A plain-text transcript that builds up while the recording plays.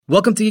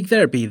Welcome to Geek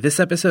Therapy.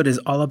 This episode is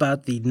all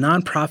about the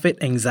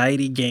nonprofit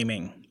Anxiety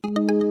Gaming.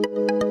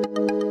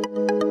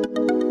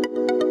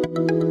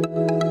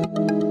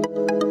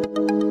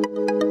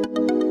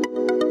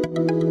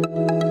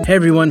 Hey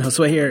everyone,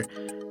 Josue here.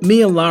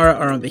 Me and Lara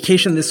are on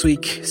vacation this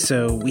week,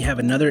 so we have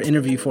another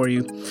interview for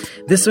you.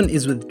 This one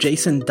is with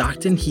Jason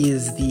Docton. He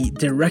is the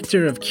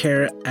Director of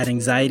Care at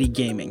Anxiety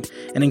Gaming.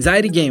 And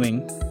Anxiety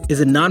Gaming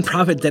is a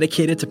nonprofit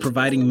dedicated to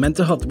providing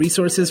mental health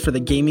resources for the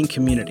gaming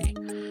community.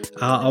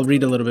 I'll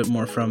read a little bit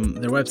more from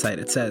their website.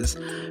 It says,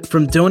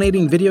 from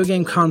donating video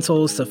game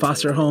consoles to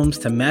foster homes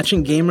to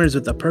matching gamers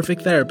with the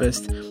perfect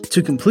therapist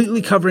to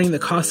completely covering the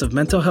cost of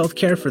mental health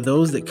care for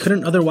those that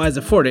couldn't otherwise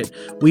afford it,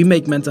 we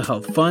make mental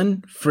health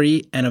fun,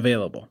 free, and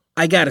available.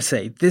 I gotta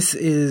say, this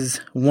is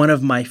one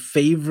of my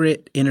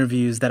favorite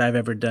interviews that I've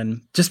ever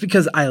done, just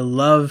because I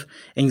love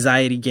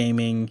Anxiety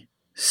Gaming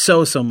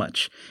so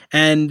much.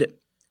 And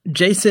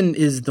Jason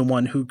is the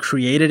one who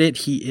created it.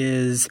 He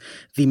is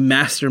the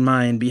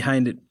mastermind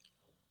behind it.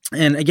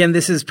 And again,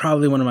 this is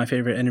probably one of my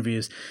favorite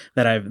interviews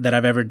that I've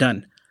ever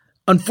done.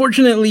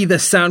 Unfortunately, the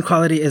sound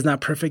quality is not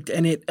perfect,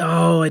 and it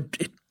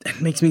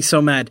makes me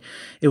so mad.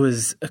 It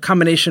was a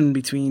combination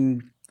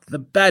between the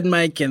bad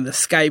mic and the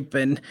Skype,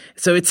 and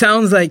so it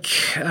sounds like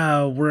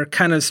we're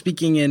kind of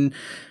speaking in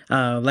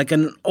like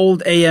an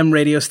old AM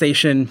radio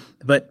station.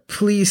 But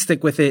please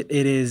stick with it.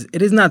 It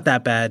is not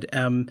that bad.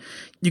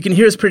 You can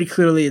hear us pretty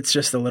clearly. It's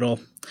just a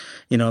little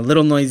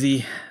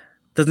noisy.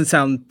 Doesn't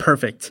sound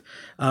perfect,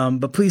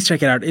 but please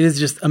check it out. It is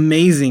just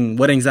amazing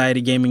what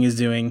Anxiety Gaming is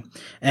doing.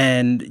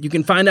 And you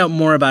can find out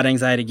more about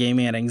Anxiety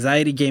Gaming at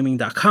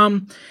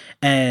anxietygaming.com.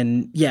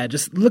 And yeah,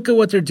 just look at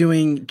what they're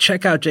doing.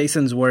 Check out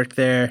Jason's work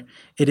there.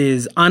 It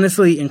is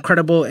honestly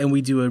incredible. And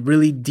we do a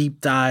really deep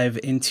dive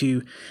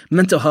into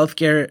mental health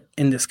care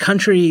in this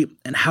country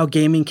and how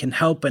gaming can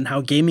help and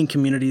how gaming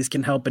communities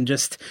can help and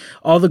just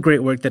all the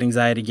great work that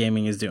Anxiety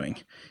Gaming is doing.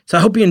 So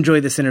I hope you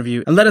enjoyed this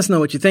interview and let us know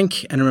what you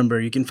think. And remember,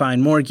 you can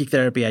find more Geek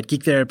Therapy at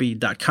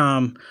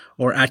geektherapy.com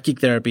or at Geek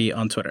Therapy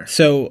on Twitter.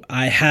 So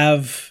I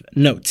have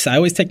notes. I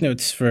always take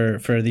notes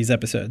for these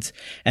episodes.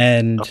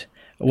 And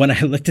when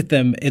I looked at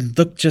them, it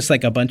looked just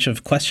like a bunch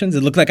of questions.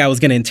 It looked like I was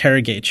going to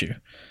interrogate you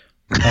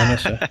on the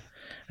show.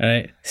 All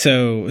right.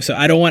 So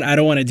I don't want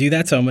to do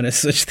that. So I'm going to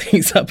switch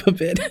things up a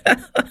bit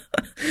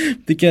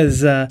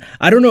because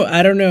I don't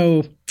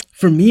know.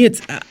 For me,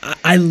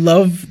 I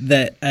love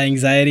that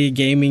Anxiety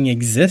Gaming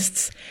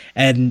exists,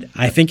 and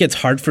I think it's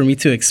hard for me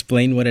to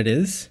explain what it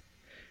is.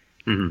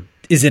 Mm-hmm.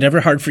 Is it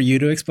ever hard for you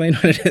to explain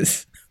what it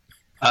is?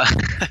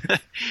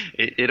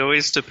 It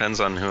always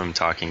depends on who I'm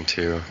talking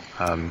to.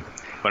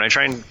 When I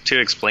try to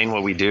explain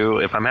what we do,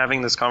 if I'm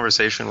having this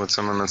conversation with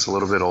someone that's a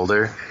little bit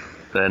older,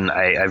 then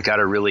I've got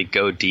to really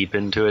go deep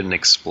into it and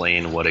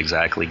explain what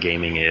exactly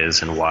gaming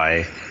is and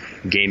why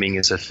gaming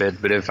is a fit.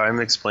 But if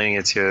I'm explaining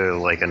it to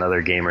like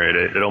another gamer,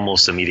 it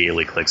almost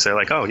immediately clicks. They're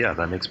like, oh yeah,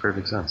 that makes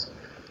perfect sense.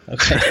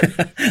 Okay.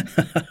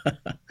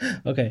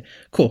 Okay,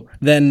 cool.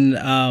 Then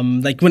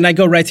like when I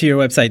go right to your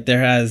website,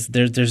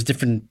 there's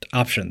different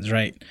options,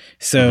 right?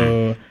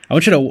 So I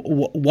want you to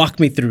walk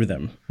me through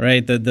them,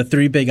 right? The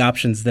three big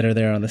options that are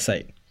there on the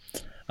site.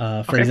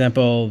 For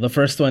example, the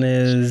first one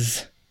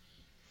is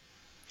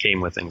Game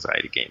with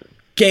Anxiety Gaming.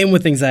 Game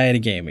with Anxiety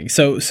Gaming.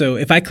 So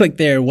if I click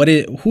there,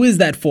 who is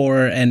that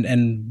for,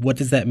 and what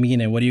does that mean,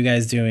 and what are you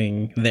guys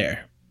doing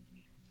there?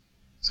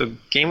 So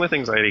Game with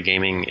Anxiety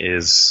Gaming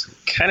is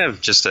kind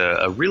of just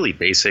a really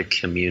basic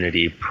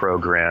community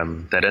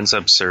program that ends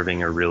up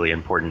serving a really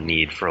important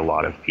need for a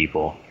lot of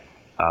people.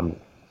 On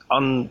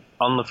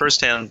the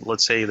first hand,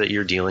 let's say that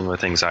you're dealing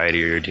with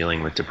anxiety or you're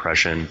dealing with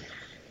depression,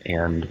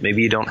 and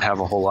maybe you don't have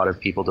a whole lot of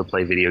people to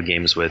play video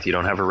games with. You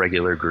don't have a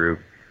regular group.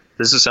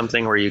 This is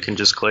something where you can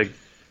just click,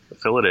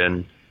 fill it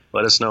in,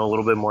 let us know a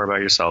little bit more about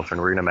yourself, and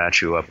we're going to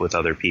match you up with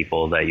other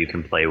people that you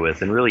can play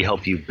with and really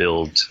help you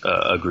build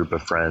a group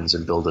of friends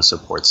and build a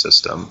support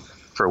system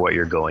for what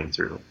you're going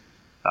through.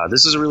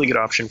 This is a really good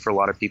option for a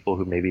lot of people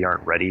who maybe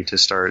aren't ready to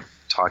start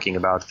talking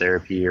about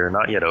therapy or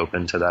not yet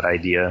open to that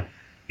idea,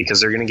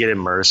 because they're going to get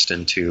immersed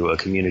into a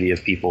community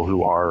of people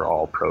who are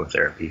all pro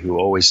therapy, who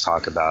always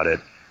talk about it,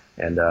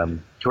 and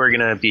who are going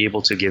to be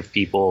able to give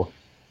people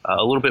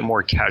a little bit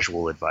more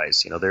casual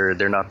advice.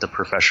 They're not the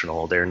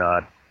professional. They're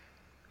not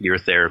your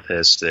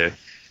therapist.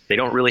 They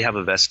don't really have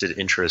a vested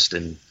interest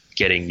in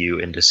getting you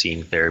into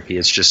seeing therapy.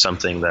 It's just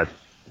something that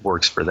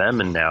works for them,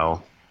 and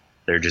now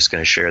they're just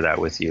going to share that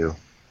with you.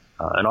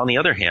 And on the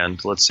other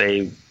hand, let's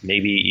say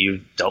maybe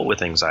you've dealt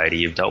with anxiety,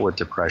 you've dealt with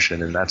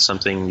depression, and that's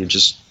something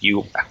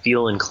you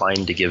feel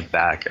inclined to give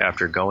back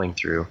after going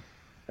through.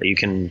 You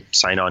can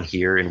sign on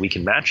here, and we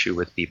can match you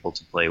with people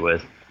to play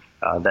with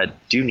that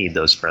do need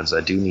those friends,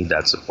 that do need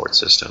that support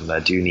system,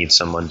 that do need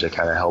someone to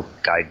kind of help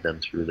guide them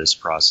through this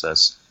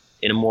process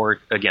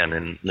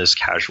in this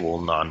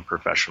casual,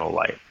 non-professional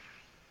light.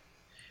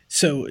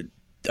 So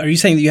are you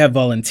saying that you have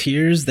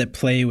volunteers that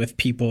play with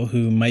people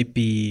who might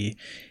be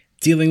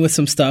dealing with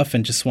some stuff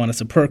and just want a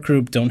support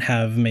group, don't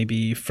have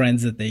maybe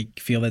friends that they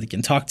feel that they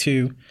can talk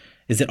to?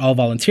 Is it all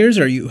volunteers,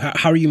 or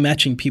how are you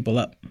matching people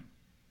up?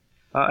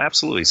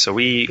 Absolutely. So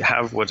we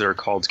have what are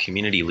called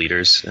community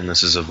leaders, and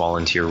this is a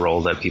volunteer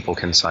role that people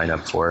can sign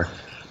up for.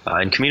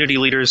 And community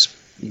leaders,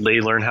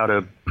 they learn how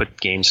to put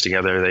games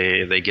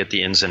together. They get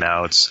the ins and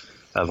outs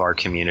of our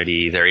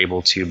community. They're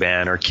able to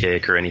ban or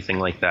kick or anything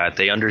like that.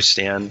 They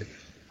understand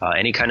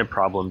any kind of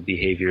problem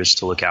behaviors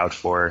to look out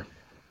for.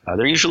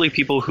 They're usually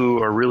people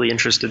who are really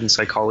interested in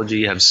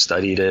psychology, have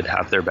studied it,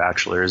 have their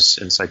bachelor's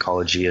in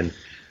psychology, and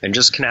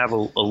just can have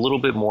a little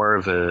bit more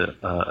of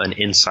an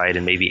insight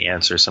and maybe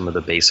answer some of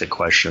the basic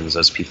questions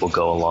as people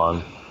go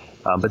along.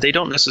 But they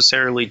don't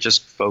necessarily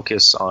just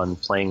focus on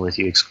playing with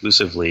you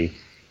exclusively.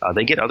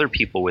 They get other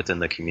people within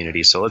the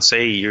community. So let's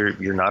say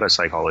you're not a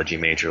psychology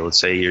major. Let's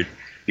say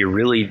you're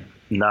really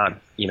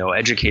not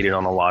educated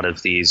on a lot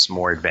of these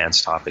more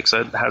advanced topics.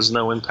 That has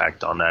no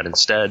impact on that.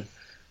 Instead,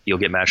 you'll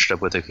get matched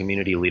up with a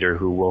community leader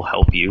who will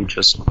help you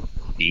just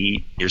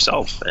be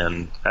yourself.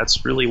 And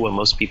that's really what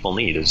most people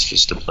need, is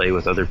just to play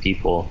with other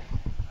people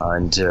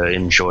and to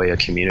enjoy a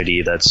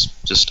community that's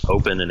just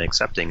open and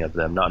accepting of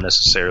them, not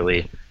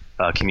necessarily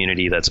a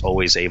community that's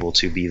always able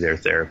to be their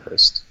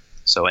therapist.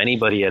 So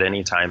anybody at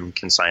any time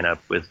can sign up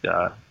with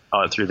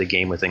through the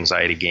Game with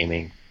Anxiety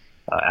Gaming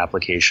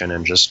application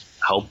and just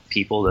help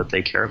people that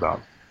they care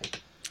about.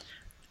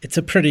 It's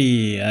a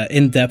pretty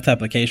in-depth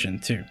application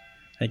too.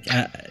 Like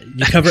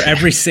you cover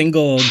every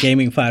single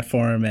gaming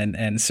platform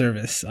and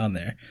service on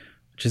there,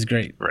 which is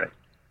great. Right.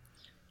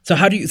 So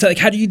how do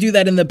you do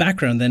that in the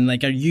background then?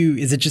 Like,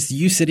 is it just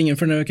you sitting in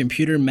front of a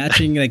computer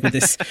matching like with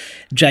this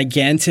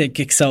gigantic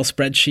Excel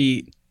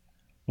spreadsheet?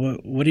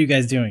 What are you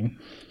guys doing?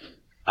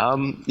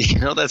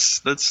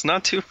 That's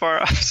not too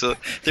far off. So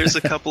there's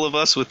a couple of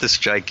us with this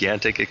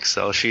gigantic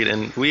Excel sheet,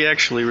 and we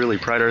actually really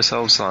pride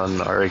ourselves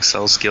on our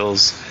Excel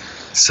skills.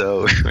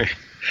 So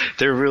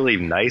they're really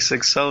nice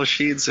Excel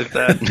sheets, if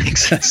that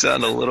makes it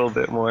sound a little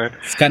bit more.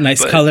 It's got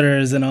nice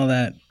colors and all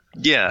that.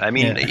 Yeah, I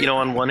mean,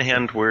 on one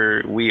hand,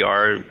 we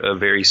are a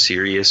very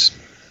serious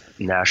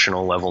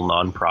national level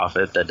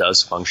nonprofit that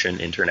does function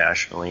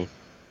internationally.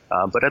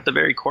 But at the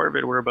very core of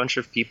it, we're a bunch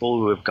of people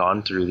who have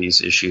gone through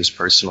these issues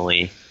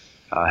personally,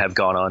 have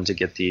gone on to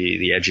get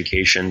the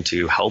education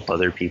to help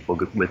other people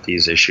with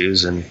these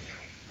issues, and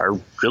are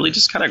really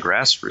just kind of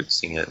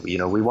grassrootsing it.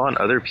 We want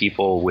other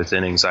people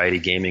within anxiety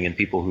gaming and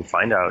people who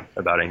find out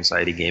about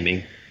anxiety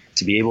gaming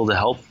to be able to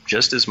help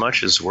just as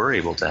much as we're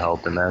able to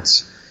help. And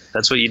that's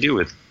what you do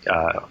with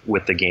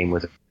the Game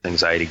with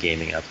Anxiety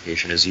Gaming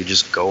application, is you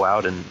just go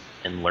out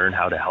and learn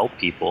how to help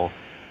people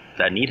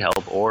that need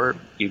help, or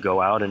you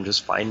go out and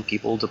just find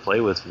people to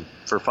play with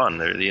for fun.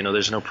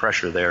 There's no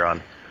pressure there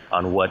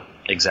on what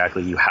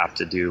exactly you have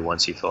to do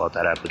once you fill out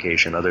that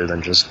application, other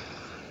than just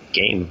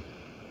game.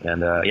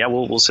 And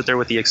we'll sit there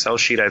with the Excel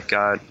sheet. I've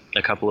got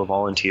a couple of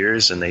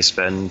volunteers, and they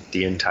spend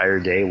the entire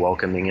day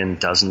welcoming in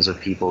dozens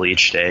of people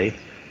each day,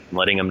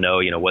 letting them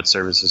know, what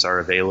services are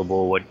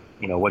available,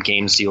 what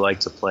games do you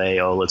like to play?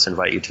 Oh, let's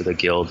invite you to the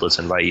guild. Let's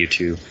invite you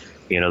to,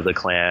 the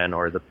clan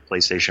or the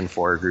PlayStation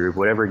 4 group,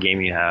 whatever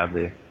game you have.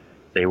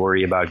 They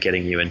worry about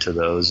getting you into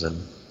those,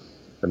 and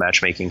the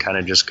matchmaking kind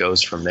of just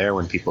goes from there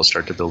when people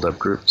start to build up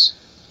groups.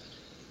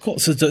 Cool.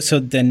 So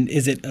then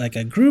is it like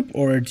a group,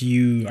 or are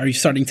you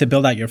starting to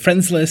build out your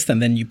friends list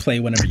and then you play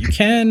whenever you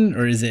can,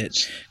 or is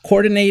it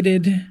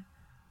coordinated?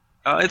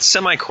 It's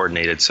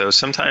semi-coordinated. So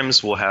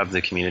sometimes we'll have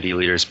the community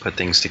leaders put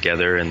things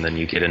together, and then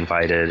you get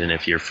invited, and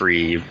if you're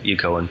free, you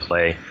go and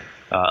play.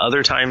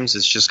 Other times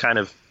it's just kind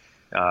of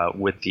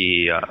with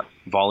the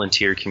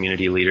volunteer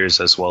community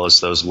leaders, as well as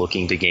those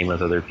looking to game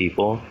with other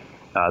people.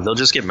 They'll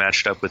just get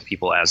matched up with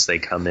people as they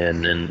come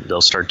in, and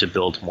they'll start to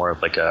build more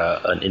of like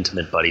an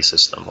intimate buddy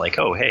system. Like,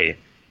 oh, hey,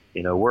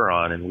 we're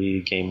on and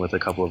we game with a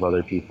couple of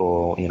other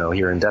people,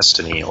 here in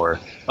Destiny, or,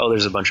 oh,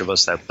 there's a bunch of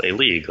us that play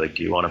League. Like,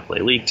 do you want to play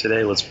League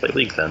today? Let's play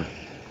League then.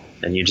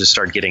 And you just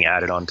start getting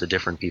added onto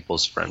different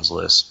people's friends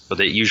list. But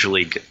it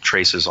usually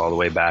traces all the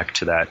way back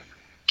to that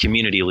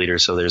community leader,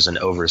 so there's an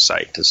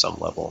oversight to some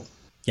level.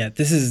 Yeah,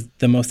 this is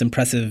the most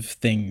impressive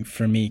thing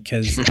for me,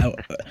 because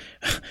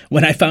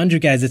when I found you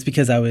guys, it's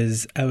because I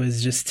was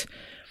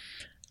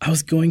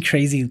going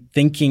crazy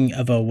thinking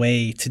of a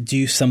way to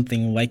do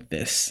something like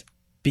this,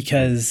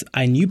 because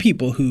I knew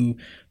people who,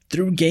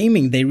 through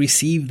gaming, they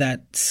received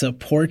that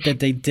support that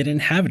they didn't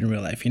have in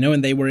real life,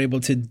 and they were able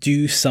to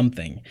do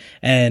something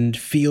and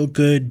feel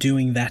good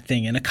doing that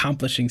thing and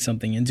accomplishing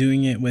something and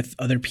doing it with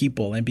other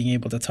people and being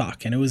able to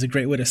talk. And it was a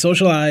great way to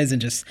socialize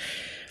and just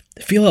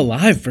feel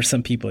alive for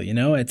some people,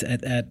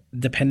 at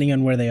depending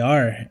on where they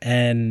are.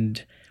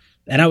 And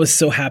I was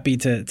so happy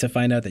to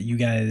find out that you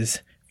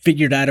guys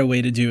figured out a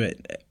way to do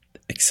it,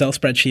 Excel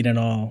spreadsheet and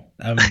all.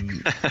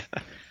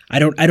 I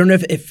don't know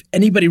if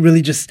anybody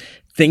really just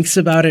thinks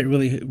about it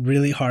really,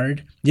 really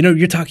hard.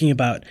 You're talking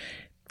about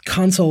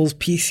consoles,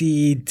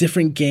 PC,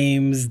 different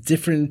games,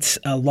 different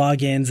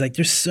logins. Like,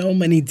 there's so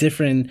many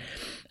different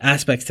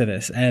aspects to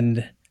this.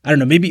 And I don't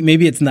know.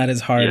 Maybe it's not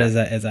as hard Yeah.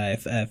 as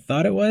I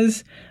thought it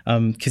was.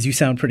 Because you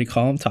sound pretty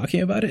calm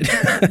talking about it.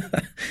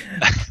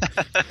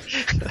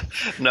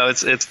 No,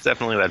 it's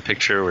definitely that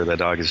picture where the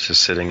dog is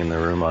just sitting in the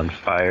room on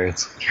fire.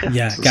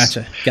 Yeah,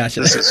 gotcha.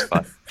 This is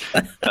fun.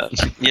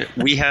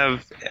 We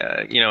have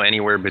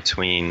anywhere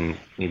between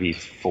maybe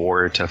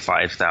 4,000 to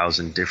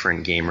 5,000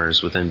 different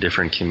gamers within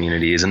different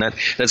communities, and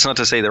that's not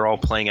to say they're all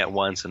playing at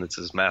once and it's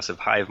this massive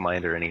hive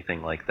mind or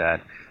anything like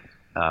that.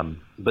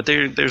 But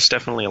there's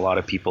definitely a lot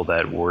of people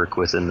that work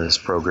within this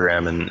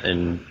program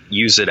and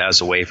use it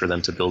as a way for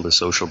them to build a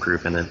social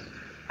group, and it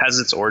has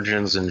its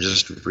origins in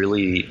just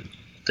really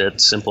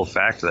that simple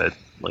fact that,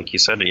 like you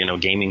said,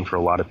 gaming for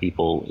a lot of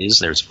people is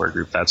their support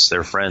group. That's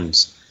their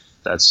friends.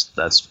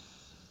 That's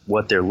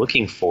what they're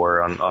looking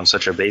for on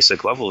such a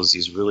basic level, is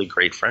these really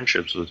great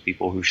friendships with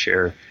people who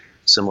share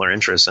similar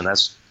interests. And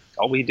that's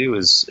all we do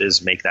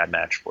is make that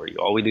match for you.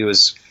 All we do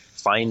is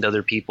find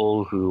other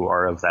people who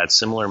are of that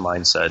similar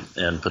mindset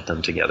and put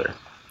them together.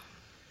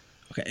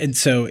 Okay. And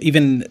so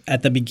even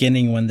at the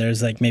beginning, when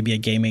there's like maybe a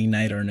gaming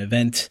night or an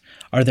event,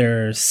 are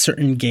there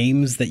certain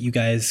games that you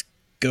guys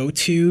go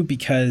to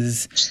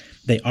because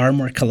they are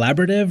more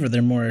collaborative or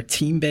they're more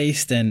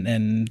team-based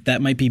and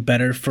that might be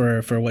better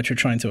for what you're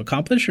trying to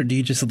accomplish? Or do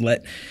you just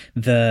let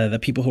the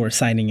people who are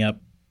signing up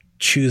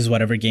choose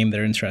whatever game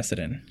they're interested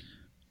in?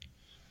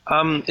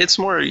 It's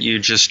more you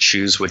just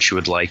choose what you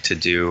would like to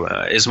do.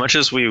 As much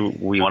as we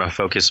want to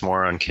focus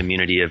more on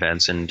community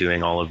events and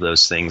doing all of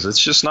those things, it's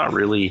just not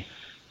really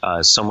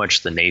so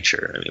much the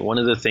nature. I mean, one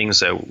of the things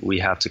that we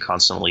have to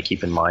constantly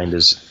keep in mind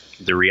is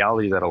the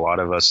reality that a lot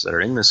of us that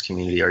are in this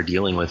community are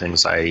dealing with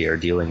anxiety, are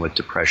dealing with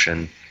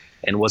depression,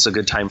 and what's a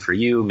good time for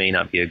you may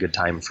not be a good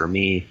time for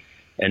me.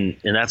 And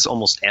that's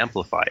almost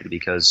amplified,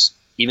 because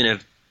even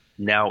if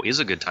now is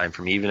a good time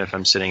for me, even if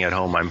I'm sitting at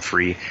home, I'm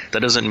free, that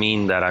doesn't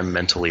mean that I'm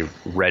mentally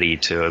ready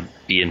to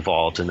be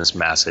involved in this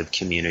massive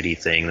community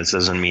thing. This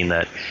doesn't mean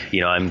that,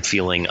 I'm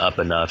feeling up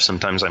enough.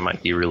 Sometimes I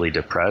might be really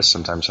depressed.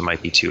 Sometimes I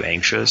might be too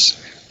anxious.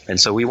 And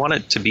so we want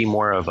it to be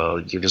more of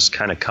you just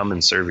kind of come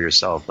and serve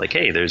yourself. Like,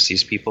 hey, there's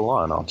these people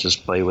on, I'll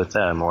just play with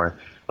them. Or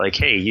like,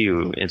 hey,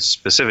 it's a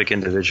specific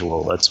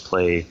individual, let's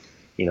play,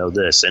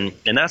 this. And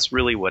that's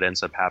really what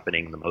ends up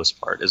happening the most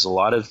part, is a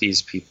lot of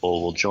these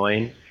people will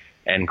join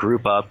and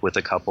group up with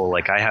a couple.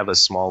 Like, I have a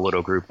small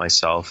little group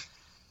myself,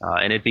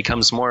 and it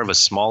becomes more of a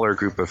smaller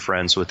group of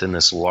friends within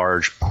this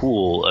large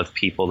pool of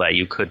people that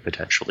you could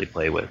potentially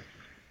play with.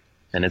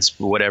 And it's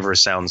whatever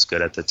sounds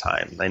good at the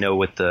time. I know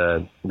with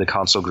the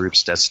console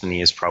groups,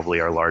 Destiny is probably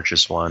our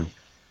largest one,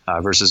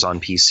 versus on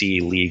PC,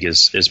 League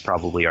is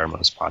probably our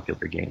most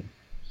popular game.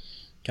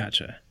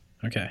 Gotcha.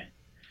 Okay.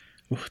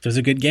 Ooh, those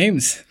are good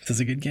games.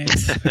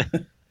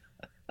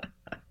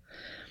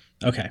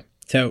 Okay.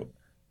 So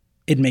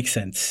it makes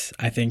sense.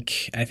 I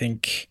think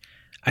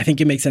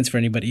it makes sense for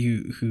anybody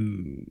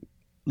who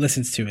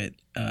listens to it,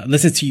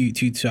 listens to you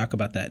to talk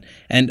about that.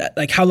 And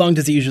like, how long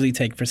does it usually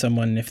take for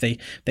someone, if they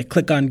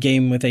click on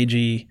Game with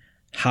AG,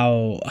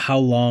 how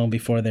long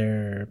before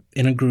they're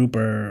in a group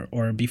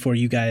or before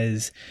you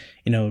guys,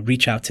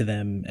 reach out to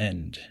them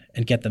and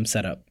get them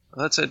set up?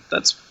 That's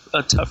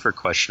a tougher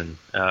question.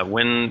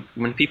 When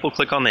people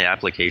click on the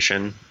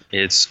application,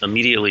 it's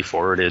immediately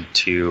forwarded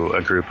to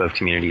a group of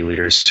community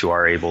leaders who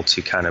are able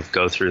to kind of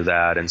go through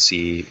that and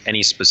see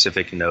any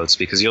specific notes,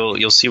 because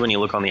you'll see when you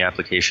look on the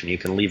application, you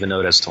can leave a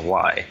note as to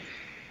why.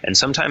 And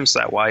sometimes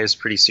that why is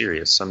pretty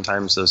serious.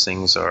 Sometimes those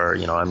things are,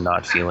 I'm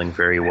not feeling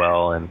very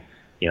well, and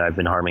I've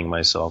been harming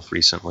myself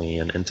recently,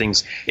 and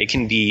things. It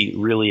can be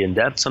really in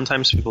depth.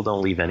 Sometimes people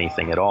don't leave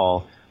anything at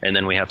all, and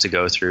then we have to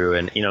go through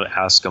and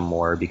ask them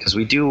more, because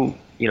we do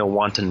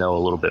want to know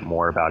a little bit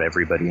more about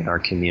everybody in our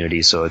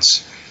community. So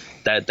it's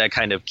that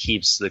kind of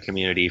keeps the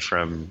community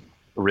from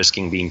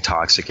risking being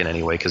toxic in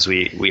any way, because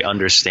we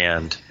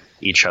understand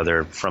each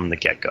other from the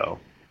get-go.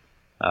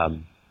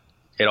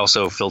 It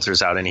also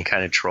filters out any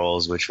kind of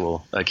trolls, which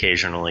we'll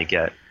occasionally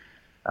get.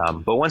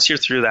 But once you're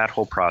through that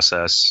whole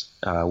process,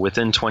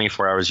 within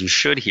 24 hours, you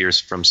should hear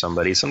from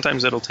somebody.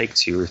 Sometimes it'll take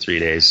 2 or 3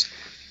 days,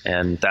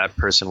 and that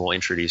person will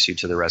introduce you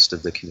to the rest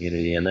of the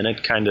community. And then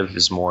it kind of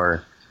is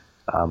more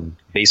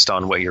based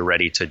on what you're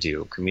ready to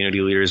do.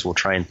 Community leaders will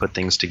try and put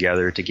things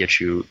together to get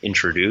you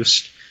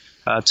introduced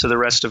to the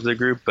rest of the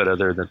group. But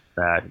other than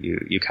that,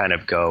 you kind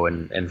of go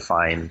and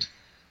find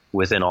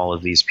within all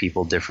of these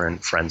people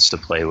different friends to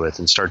play with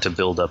and start to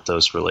build up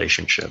those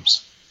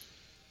relationships.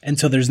 And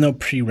so there's no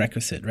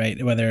prerequisite,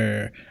 right?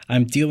 Whether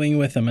I'm dealing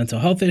with a mental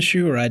health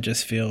issue, or I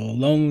just feel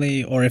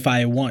lonely, or if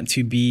I want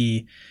to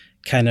be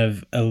kind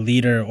of a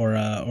leader or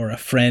a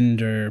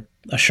friend or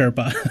a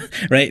Sherpa,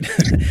 right?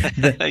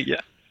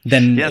 Yeah.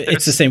 Then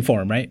it's the same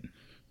form, right?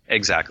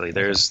 Exactly.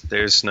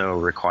 There's no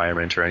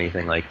requirement or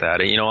anything like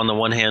that. On the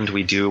one hand,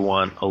 we do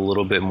want a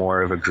little bit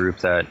more of a group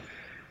that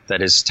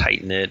is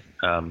tight-knit,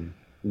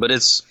 but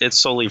it's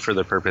solely for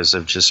the purpose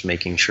of just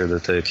making sure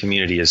that the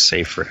community is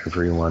safe for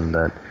everyone,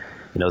 that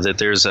that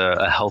there's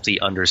a healthy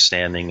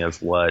understanding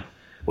of what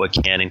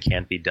can and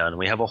can't be done.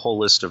 We have a whole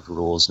list of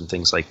rules and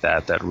things like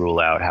that rule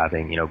out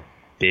having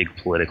big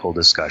political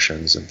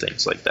discussions and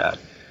things like that.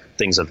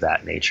 things of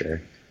that nature.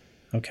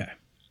 Okay.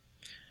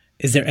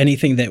 Is there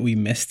anything that we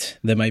missed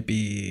that might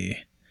be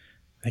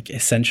like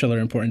essential or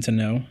important to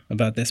know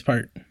about this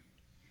part?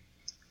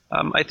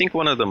 I think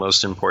one of the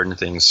most important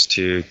things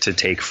to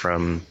take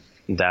from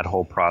that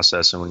whole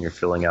process and when you're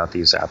filling out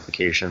these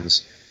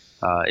applications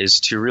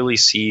is to really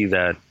see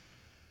that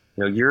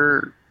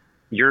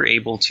you're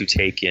able to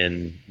take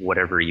in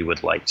whatever you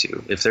would like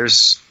to. If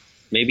there's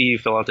maybe you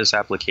fill out this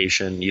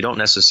application, you don't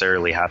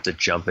necessarily have to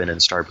jump in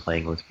and start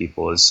playing with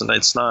people.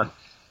 It's not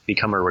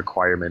become a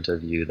requirement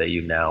of you that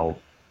you now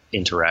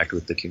interact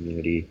with the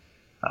community,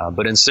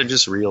 but instead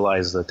just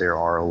realize that there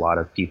are a lot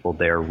of people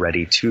there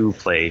ready to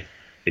play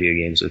video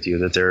games with you,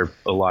 that there are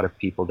a lot of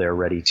people there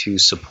ready to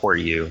support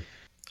you.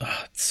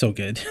 Oh, it's so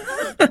good.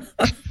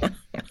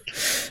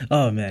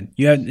 Oh man,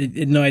 you have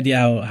no idea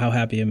how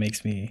happy it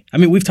makes me. I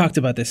mean, we've talked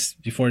about this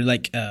before,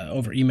 like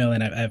over email,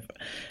 and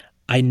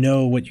I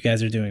know what you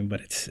guys are doing,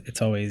 but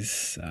it's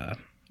always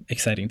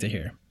exciting to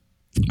hear.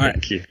 All right.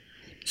 Thank you.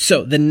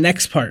 So the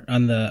next part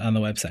on the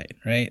website,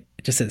 right?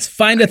 It just says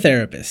find a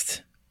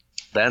therapist.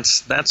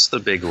 That's the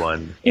big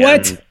one.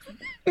 What?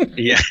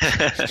 Yeah.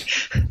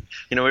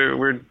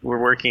 We're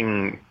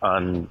working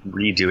on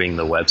redoing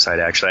the website,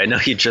 actually. I know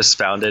you just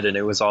found it and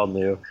it was all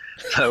new,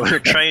 but we're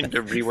trying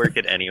to rework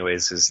it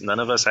anyways, because none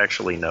of us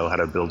actually know how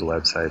to build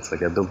websites.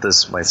 Like, I built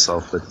this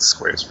myself with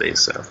Squarespace,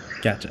 so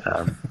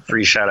Gotcha.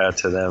 Free shout out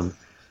to them.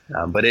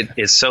 But it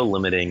is so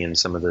limiting in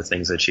some of the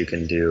things that you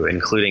can do,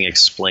 including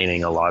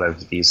explaining a lot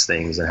of these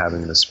things and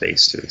having the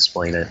space to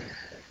explain it.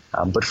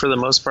 But for the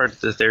most part,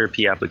 the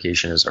therapy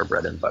application is our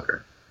bread and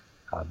butter.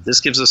 This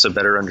gives us a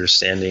better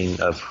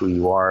understanding of who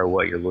you are,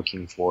 what you're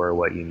looking for,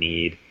 what you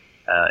need,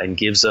 and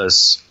gives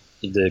us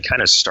the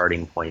kind of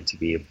starting point to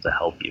be able to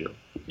help you.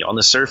 On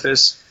the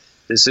surface,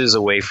 this is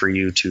a way for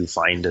you to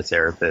find a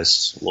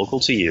therapist local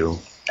to you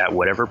at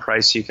whatever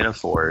price you can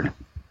afford,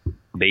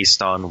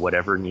 based on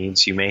whatever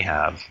needs you may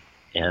have,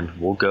 and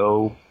we'll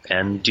go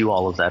and do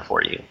all of that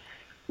for you.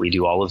 We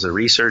do all of the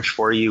research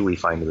for you. We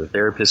find the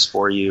therapist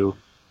for you.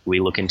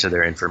 We look into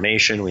their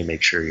information. We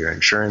make sure your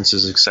insurance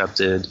is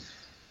accepted.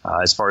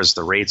 As far as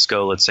the rates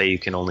go, let's say you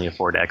can only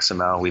afford X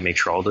amount. We make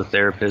sure all the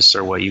therapists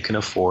are what you can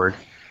afford,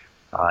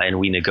 and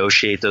we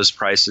negotiate those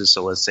prices.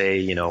 So let's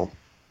say,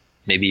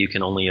 maybe you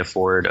can only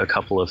afford a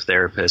couple of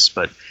therapists,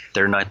 but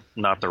they're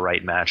not the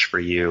right match for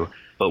you.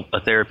 But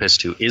a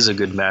therapist who is a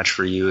good match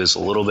for you is a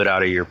little bit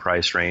out of your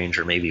price range,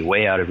 or maybe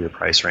way out of your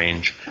price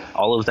range.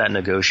 All of that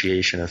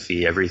negotiation of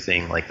fee,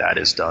 everything like that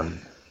is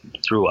done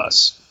through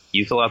us.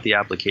 You fill out the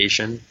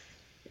application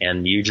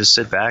and you just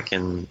sit back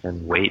and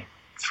wait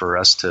for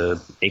us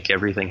to make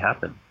everything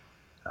happen.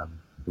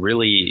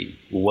 Really,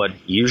 what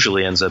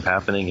usually ends up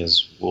happening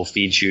is we'll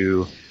feed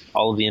you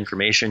all of the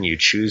information you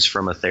choose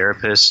from a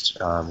therapist.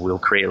 We'll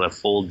create a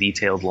full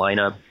detailed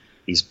lineup,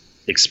 these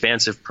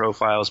expansive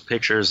profiles,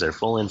 pictures, their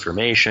full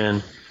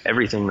information,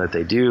 everything that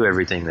they do,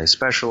 everything they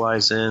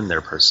specialize in,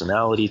 their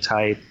personality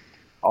type,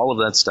 all of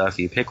that stuff.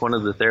 You pick one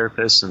of the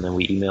therapists, and then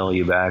we email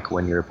you back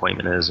when your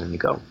appointment is, and you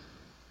go.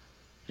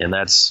 And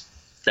that's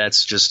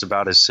just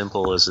about as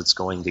simple as it's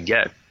going to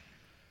get.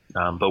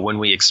 But when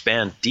we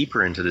expand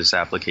deeper into this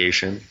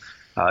application,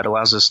 it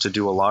allows us to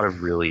do a lot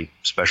of really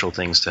special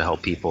things to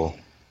help people.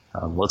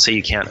 Let's say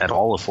you can't at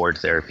all afford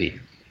therapy.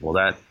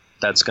 Well,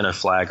 that's going to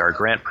flag our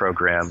grant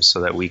program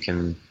so that we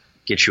can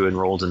get you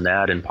enrolled in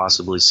that and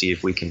possibly see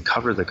if we can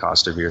cover the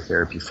cost of your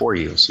therapy for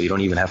you. So you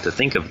don't even have to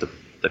think of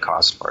the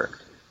cost part.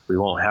 We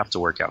won't have to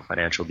work out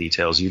financial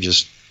details. You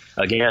just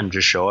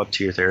show up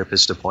to your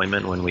therapist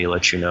appointment when we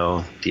let you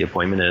know the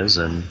appointment is,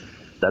 and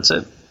that's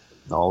it.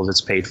 All of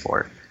it's paid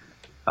for.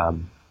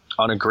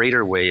 On a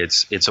greater way,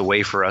 it's a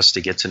way for us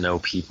to get to know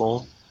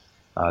people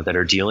that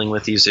are dealing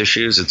with these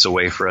issues. It's a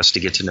way for us to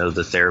get to know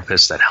the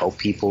therapists that help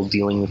people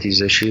dealing with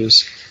these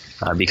issues.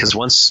 Because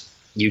once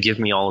you give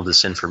me all of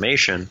this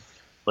information,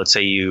 let's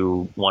say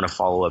you want to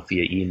follow up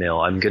via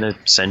email, I'm going to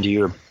send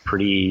you a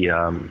pretty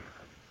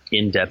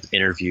in-depth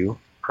interview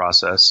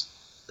process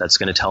that's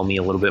going to tell me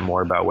a little bit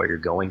more about what you're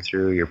going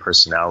through, your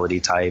personality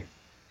type.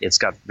 It's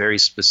got very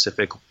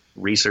specific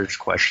research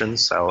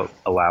questions that will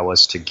allow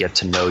us to get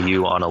to know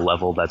you on a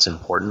level that's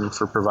important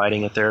for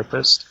providing a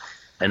therapist.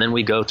 And then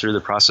we go through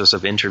the process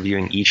of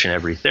interviewing each and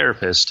every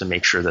therapist to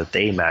make sure that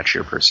they match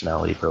your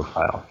personality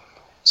profile.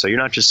 So you're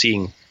not just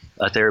seeing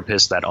a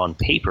therapist that on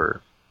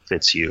paper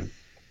fits you.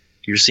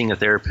 You're seeing a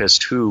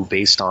therapist who,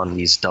 based on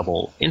these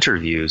double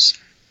interviews,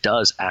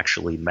 does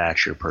actually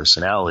match your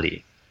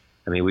personality.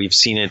 I mean, we've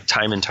seen it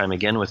time and time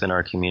again within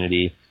our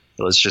community.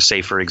 Let's just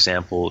say, for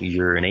example,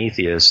 you're an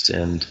atheist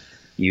and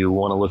you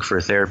want to look for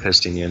a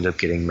therapist and you end up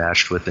getting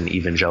matched with an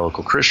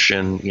evangelical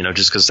Christian,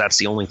 just because that's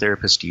the only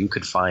therapist you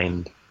could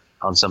find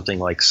on something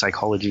like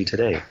Psychology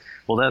Today.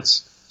 Well,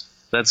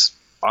 that's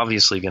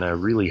obviously going to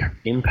really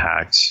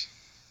impact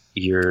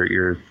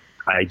your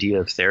idea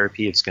of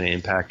therapy. It's going to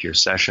impact your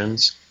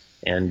sessions,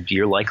 and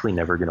you're likely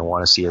never going to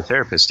want to see a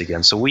therapist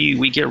again. So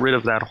we get rid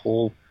of that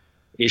whole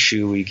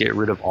issue. We get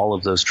rid of all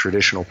of those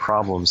traditional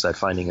problems that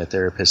finding a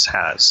therapist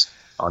has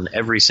on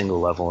every single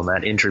level, and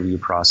that interview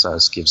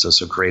process gives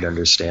us a great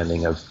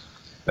understanding of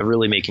of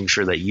really making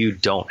sure that you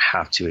don't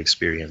have to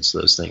experience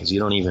those things. You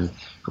don't even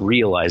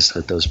realize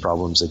that those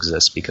problems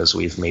exist because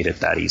we've made it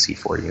that easy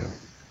for you.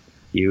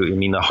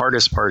 The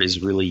hardest part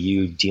is really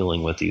you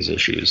dealing with these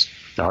issues.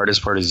 The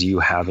hardest part is you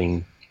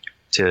having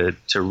to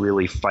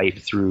really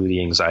fight through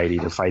the anxiety,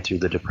 to fight through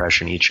the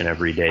depression each and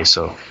every day.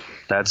 So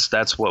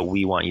that's what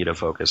we want you to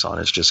focus on,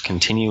 is just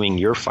continuing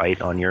your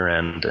fight on your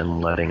end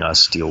and letting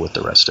us deal with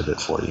the rest of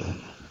it for you.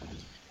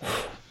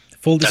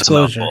 Full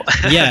disclosure.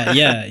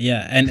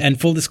 Yeah. And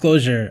full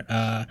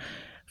disclosure,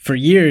 for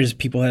years,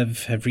 people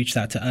have reached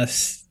out to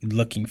us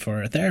looking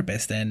for a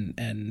therapist,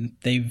 and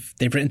they've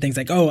written things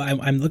like, "Oh,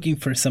 I'm looking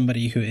for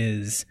somebody who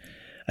is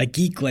a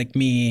geek like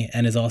me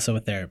and is also a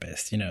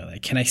therapist.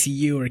 Like, can I see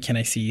you, or can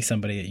I see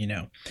somebody that you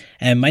know?"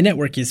 And my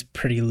network is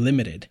pretty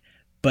limited,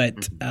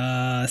 but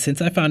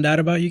since I found out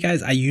about you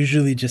guys, I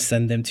usually just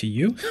send them to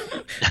you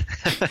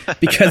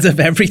because of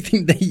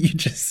everything that you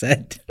just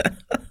said.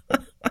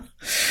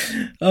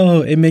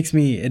 Oh,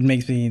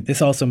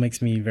 this also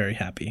makes me very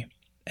happy.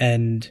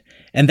 And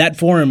that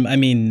forum,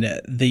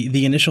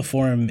 the initial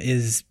forum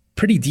is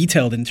pretty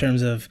detailed in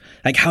terms of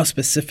like how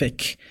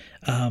specific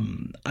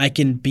I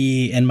can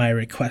be in my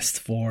request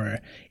for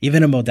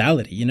even a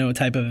modality, a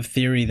type of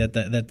theory that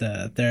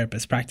the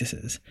therapist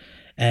practices.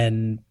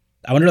 And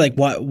I wonder, like,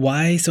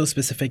 why so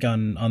specific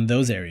on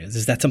those areas?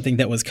 Is that something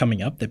that was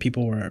coming up that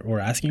people were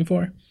asking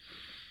for?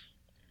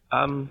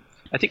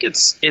 I think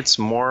it's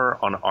more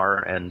on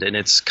our end, and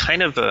it's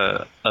kind of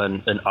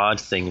an odd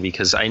thing,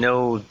 because I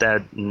know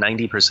that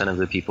 90% of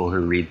the people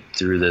who read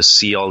through this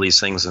see all these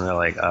things and they're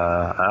like,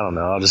 I don't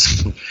know, I'll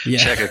just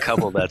check a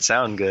couple that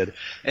sound good.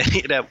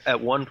 And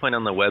at one point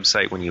on the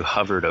website, when you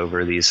hovered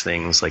over these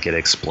things, like, it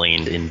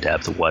explained in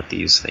depth what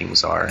these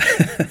things are.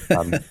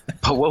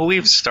 But what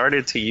we've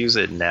started to use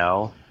it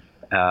now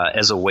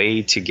as a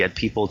way to get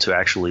people to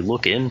actually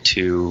look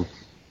into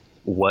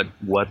what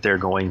they're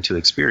going to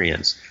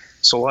experience.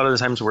 So a lot of the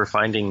times we're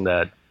finding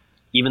that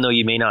even though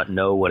you may not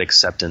know what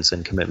acceptance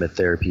and commitment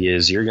therapy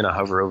is, you're going to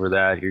hover over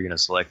that, you're going to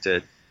select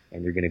it,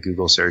 and you're going to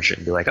Google search it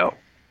and be like, oh,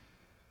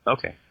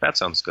 okay, that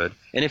sounds good.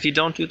 And if you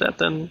don't do that,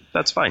 then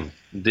that's fine.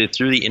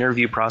 Through the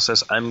interview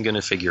process, I'm going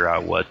to figure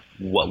out what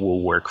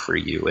will work for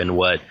you and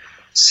what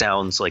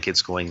sounds like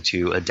it's going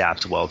to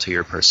adapt well to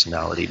your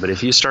personality. But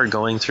if you start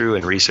going through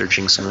and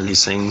researching some of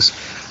these things,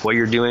 what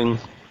you're doing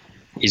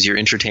is you're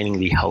entertaining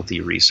the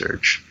healthy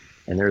research.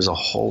 And there's a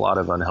whole lot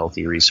of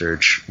unhealthy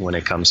research when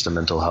it comes to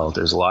mental health.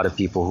 There's a lot of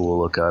people who will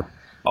look up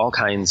all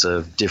kinds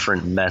of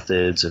different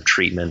methods of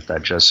treatment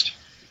that just,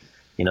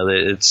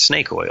 it's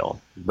snake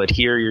oil. But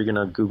here you're going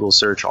to Google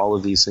search all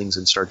of these things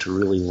and start to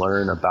really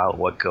learn about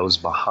what goes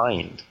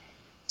behind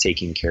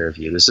taking care of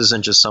you. This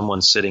isn't just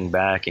someone sitting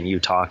back and you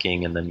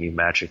talking and then you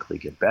magically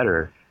get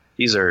better.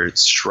 These are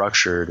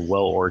structured,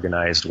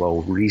 well-organized,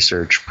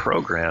 well-researched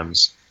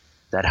programs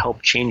that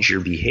help change your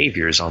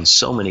behaviors on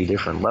so many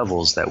different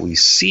levels that we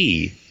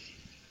see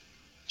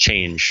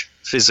change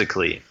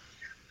physically.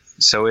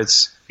 So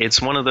it's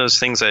one of those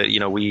things that,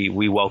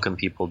 we welcome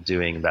people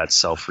doing that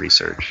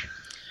self-research.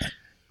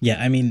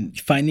 Yeah,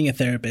 finding a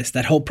therapist,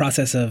 that whole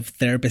process of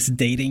therapist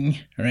dating,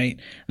 right?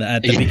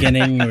 At the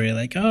beginning where you're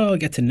like, oh,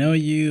 get to know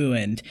you,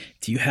 and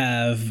do you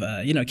have,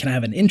 can I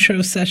have an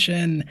intro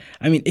session?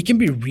 It can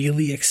be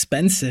really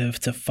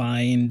expensive to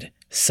find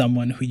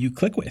someone who you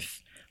click with.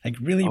 Like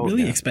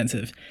really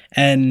expensive.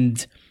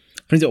 And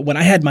for example, when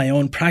I had my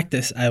own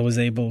practice, I would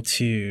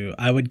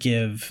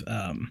give,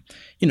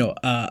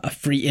 a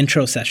free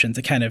intro session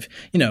to kind of,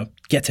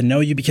 get to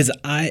know you, because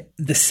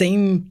the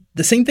same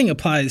thing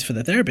applies for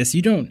the therapist.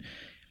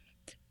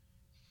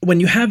 When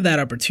you have that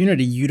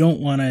opportunity, you don't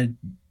want to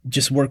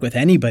just work with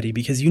anybody,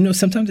 because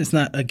sometimes it's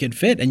not a good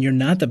fit and you're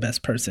not the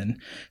best person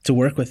to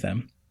work with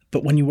them.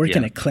 But when you work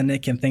in a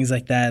clinic and things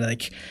like that,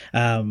 like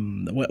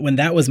when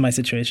that was my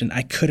situation,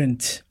 I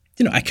couldn't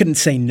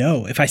say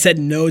no. If I said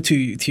no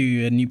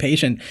to a new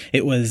patient,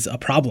 it was a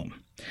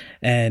problem.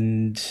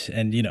 And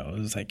it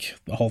was like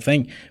the whole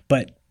thing.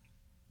 But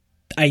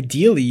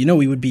ideally,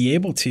 we would be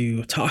able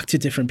to talk to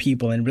different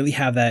people and really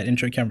have that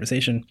intro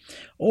conversation,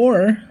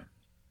 or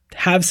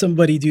have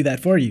somebody do that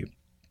for you.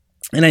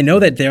 And I know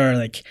that there are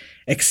like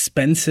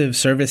expensive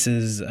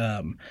services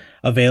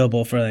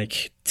available for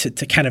like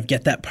to kind of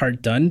get that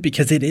part done,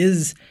 because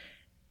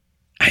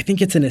I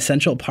think it's an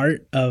essential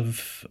part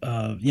of,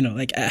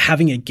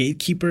 having a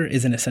gatekeeper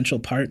is an essential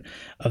part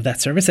of that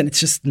service. And it's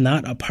just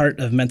not a part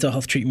of mental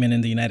health treatment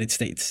in the United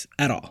States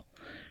at all.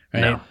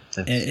 Right? No,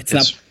 it's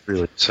not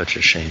really such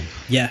a shame.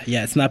 Yeah.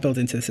 It's not built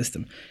into the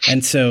system.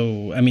 And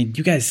so,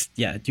 you guys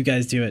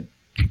do it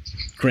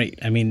great.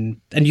 And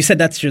you said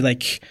that's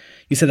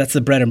that's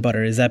the bread and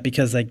butter. Is that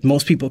because like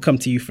most people come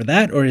to you for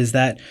that, or is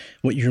that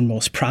what you're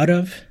most proud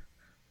of?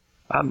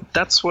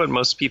 That's what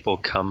most people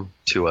come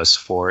to us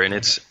for. And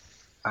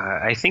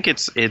I think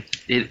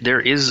there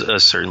is a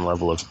certain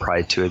level of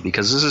pride to it,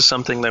 because this is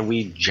something that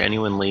we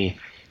genuinely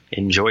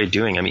enjoy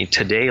doing.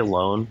 Today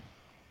alone,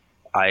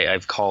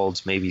 I've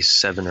called maybe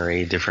 7 or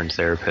 8 different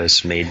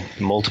therapists, made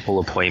multiple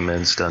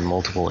appointments, done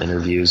multiple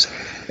interviews,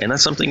 and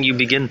that's something you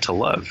begin to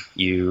love.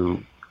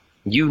 You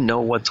you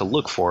know what to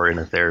look for in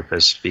a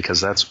therapist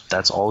because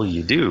that's all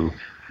you do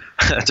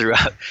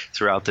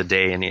throughout the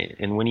day.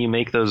 And when you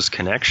make those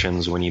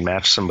connections, when you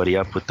match somebody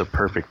up with the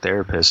perfect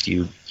therapist,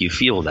 you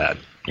feel that,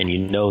 and you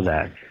know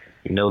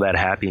that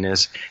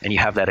happiness, and you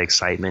have that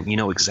excitement. You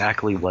know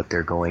exactly what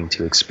they're going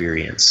to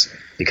experience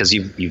because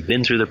you've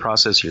been through the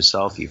process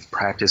yourself. You've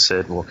practiced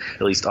it. Well,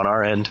 at least on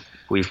our end,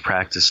 we've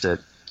practiced it.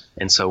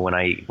 And so when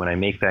I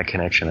make that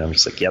connection, I'm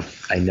just like, yep,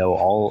 I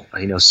know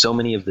so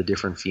many of the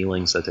different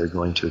feelings that they're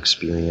going to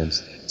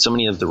experience, so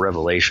many of the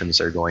revelations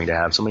they're going to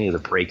have, so many of the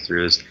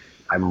breakthroughs.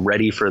 I'm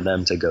ready for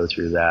them to go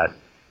through that.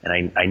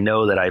 And I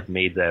know that I've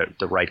made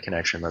the right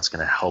connection that's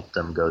going to help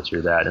them go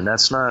through that. And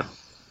that's not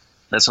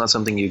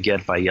something you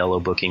get by yellow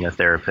booking a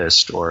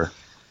therapist, or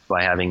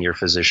by having your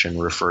physician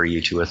refer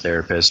you to a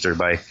therapist, or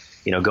by,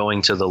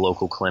 going to the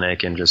local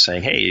clinic and just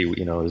saying, hey,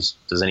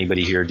 does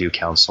anybody here do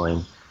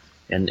counseling?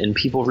 And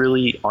people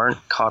really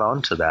aren't caught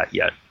on to that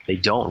yet. They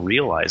don't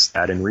realize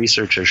that. And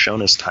research has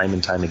shown us time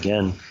and time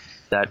again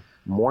that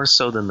more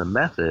so than the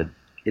method,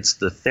 it's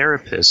the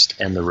therapist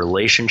and the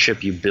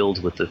relationship you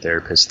build with the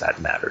therapist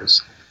that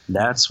matters.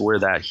 That's where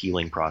that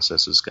healing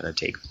process is going to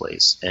take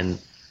place. And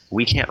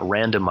we can't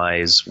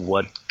randomize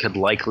what could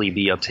likely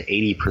be up to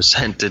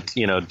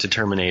 80%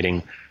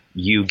 determining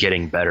you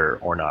getting better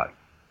or not.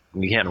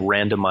 We can't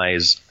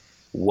randomize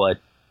what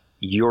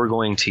you're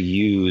going to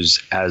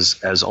use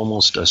as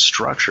almost a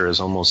structure,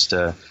 as almost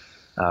an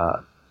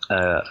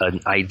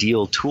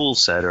ideal tool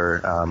set,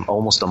 or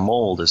almost a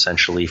mold,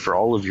 essentially, for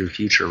all of your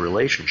future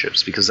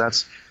relationships. Because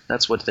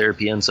that's what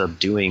therapy ends up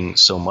doing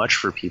so much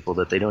for people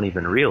that they don't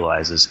even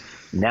realize is,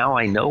 now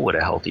I know what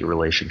a healthy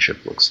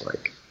relationship looks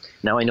like.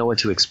 Now I know what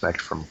to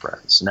expect from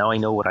friends. Now I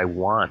know what I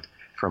want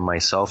from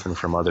myself and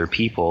from other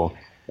people.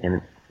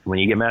 And when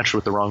you get matched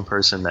with the wrong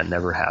person, that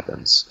never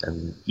happens.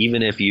 And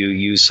even if you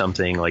use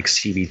something like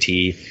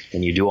CBT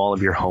and you do all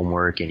of your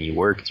homework and you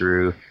work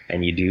through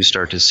and you do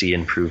start to see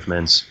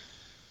improvements,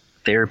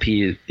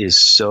 therapy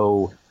is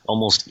so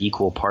almost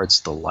equal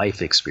parts the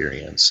life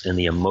experience and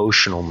the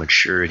emotional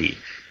maturity,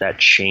 that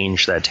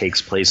change that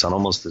takes place on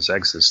almost this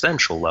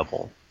existential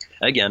level.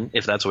 Again,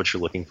 if that's what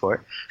you're looking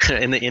for.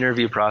 In the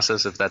interview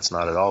process, if that's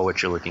not at all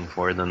what you're looking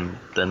for, then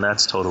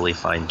that's totally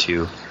fine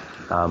too.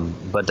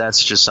 But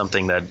that's just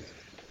something that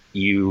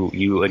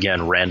you again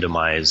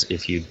randomize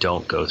if you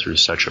don't go through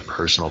such a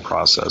personal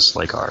process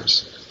like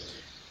ours.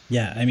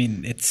 Yeah, I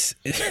mean, it's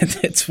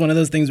one of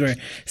those things where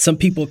some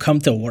people come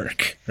to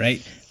work,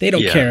 right? They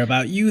don't care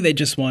about you. They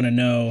just want to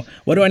know,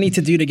 what do I need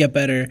to do to get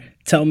better?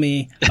 Tell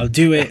me, I'll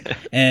do it.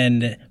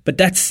 But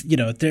that's,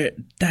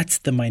 that's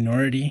the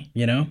minority,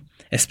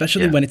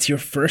 especially when it's your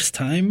first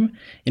time.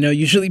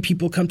 Usually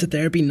people come to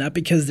therapy not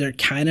because they're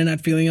kind of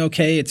not feeling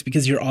okay. It's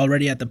because you're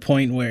already at the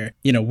point where,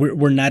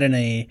 we're not in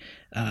a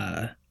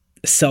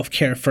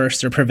self-care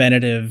first or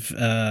preventative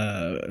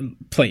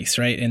place,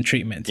 right? In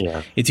treatment.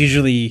 Yeah. It's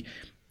usually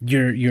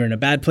you're in a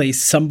bad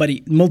place.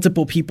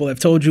 Multiple people have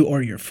told you,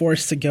 or you're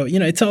forced to go.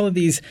 It's all of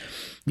these.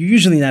 You're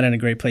usually not in a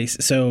great place.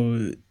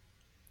 So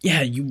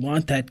yeah, you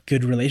want that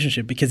good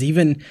relationship, because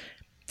even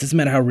doesn't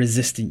matter how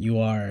resistant you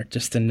are,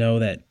 just to know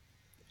that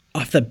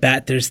off the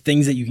bat, there's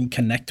things that you can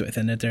connect with,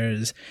 and that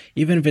there's,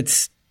 even if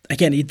it's,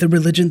 again, the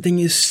religion thing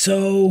is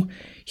so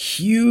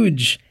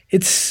huge.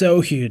 It's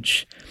so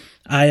huge.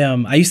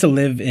 I used to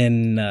live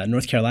in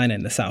North Carolina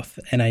in the South,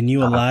 and I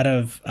knew a lot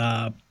of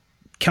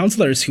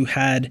counselors who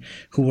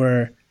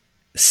were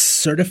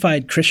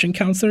certified Christian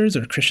counselors,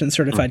 or Christian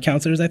certified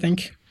counselors, I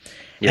think.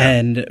 Yeah.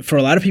 And for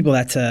a lot of people,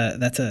 that's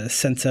a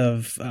sense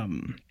of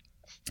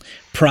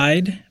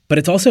pride, but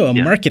it's also a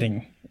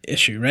marketing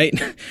issue, right?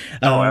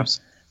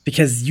 Absolutely.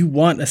 Because you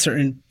want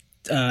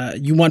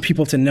you want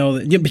people to know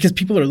that, because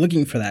people are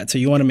looking for that. So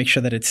you want to make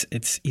sure that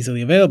it's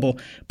easily available,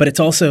 but it's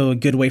also a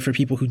good way for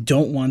people who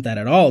don't want that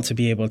at all to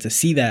be able to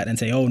see that and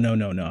say, oh, no,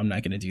 I'm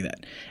not going to do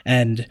that.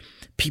 And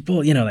people,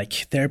 like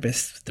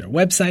therapists, their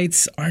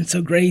websites aren't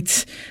so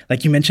great.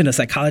 Like you mentioned, a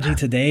Psychology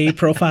Today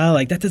profile,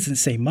 like that doesn't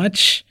say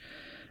much.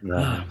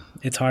 No.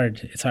 It's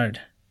hard.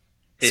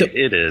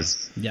 It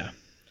is. Yeah.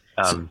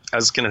 I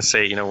was going to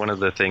say, one of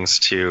the things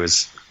too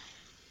is,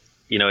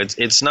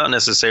 it's not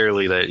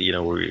necessarily that,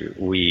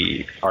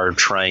 we are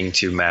trying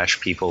to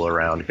match people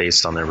around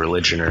based on their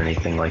religion or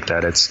anything like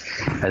that. I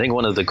think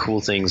one of the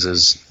cool things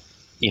is,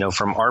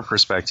 from our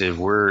perspective,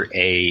 we're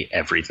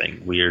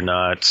everything. We are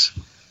not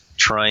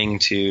trying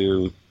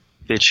to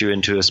fit you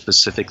into a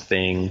specific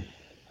thing.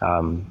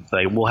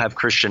 Like we'll have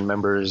Christian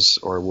members,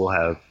 or we'll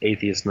have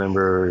atheist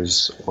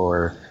members,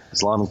 or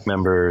Islamic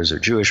members, or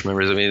Jewish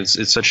members. I mean,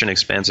 it's such an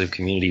expansive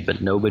community,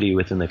 but nobody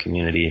within the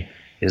community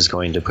is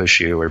going to push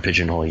you or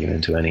pigeonhole you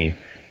into any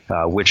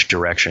which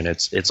direction.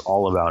 It's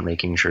all about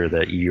making sure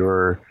that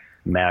your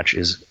match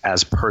is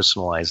as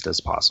personalized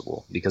as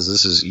possible, because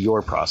this is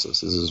your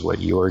process. This is what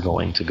you're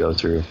going to go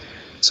through.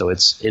 So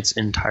it's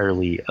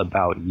entirely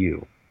about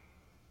you.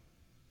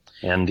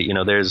 And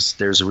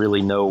there's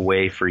really no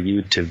way for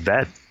you to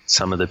vet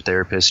some of the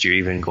therapists you're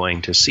even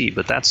going to see,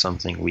 but that's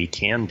something we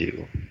can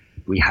do.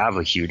 We have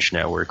a huge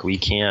network. We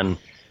can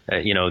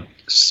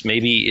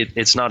Maybe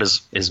it's not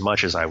as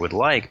much as I would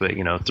like, but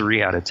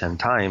 3 out of 10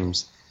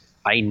 times,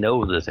 I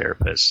know the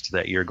therapist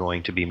that you're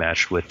going to be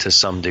matched with to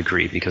some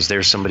degree because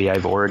there's somebody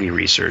I've already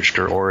researched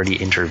or already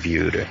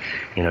interviewed.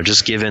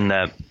 Just given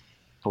that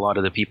a lot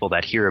of the people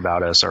that hear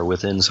about us are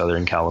within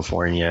Southern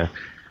California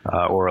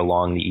or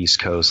along the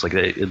East Coast, like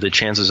the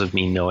chances of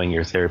me knowing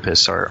your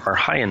therapist are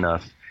high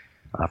enough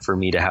for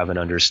me to have an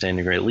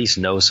understanding or at least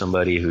know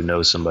somebody who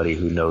knows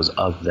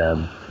of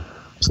them.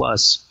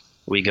 Plus,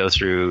 we go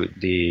through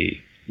the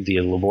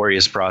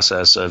laborious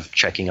process of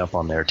checking up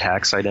on their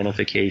tax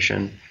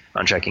identification,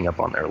 on checking up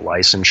on their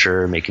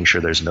licensure, making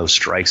sure there's no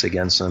strikes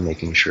against them,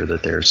 making sure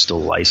that they're still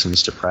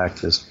licensed to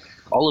practice.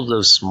 All of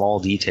those small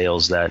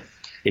details that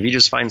if you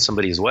just find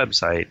somebody's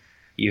website,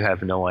 you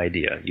have no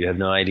idea. You have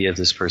no idea if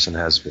this person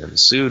has been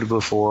sued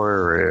before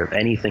or if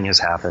anything has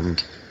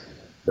happened.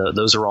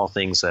 Those are all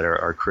things that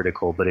are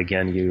critical. But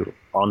again,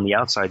 on the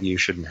outside, you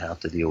shouldn't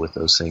have to deal with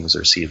those things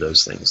or see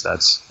those things.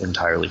 That's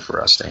entirely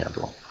for us to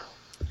handle.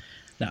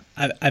 Now,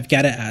 I've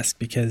got to ask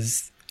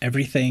because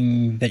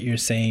everything that you're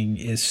saying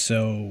is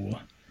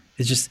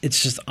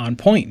it's just on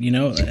point.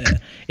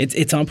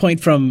 It's on point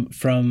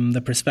from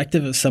the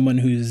perspective of someone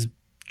who's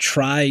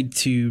tried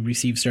to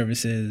receive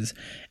services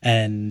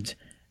and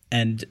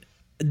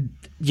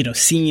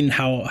seeing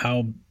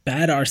how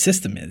bad our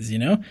system is.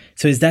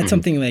 So is that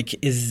something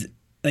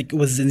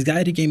was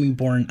anxiety gaming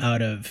born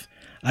out of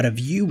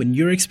you and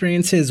your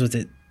experiences? Was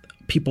it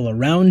people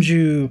around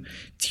you?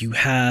 Do you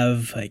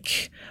have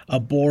a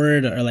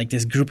board or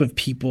this group of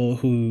people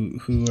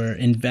who are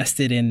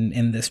invested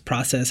in this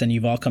process and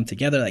you've all come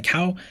together?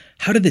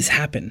 How did this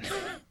happen?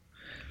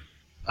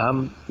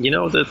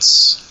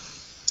 That's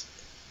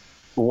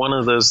one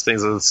of those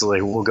things that's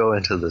we'll go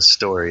into the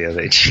story of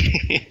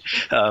HG.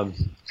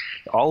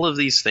 All of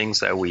these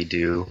things that we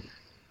do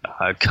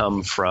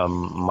come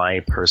from my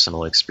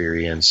personal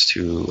experience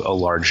to a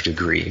large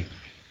degree.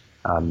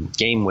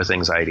 Game with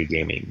anxiety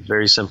gaming,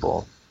 very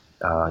simple.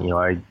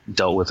 I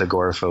dealt with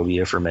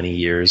agoraphobia for many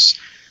years,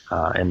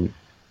 and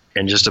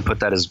just to put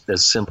that as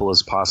simple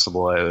as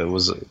possible, I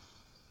was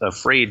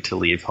afraid to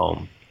leave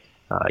home.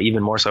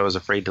 Even more so, I was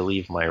afraid to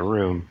leave my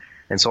room.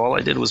 And so all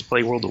I did was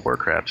play World of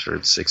Warcraft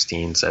for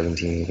 16,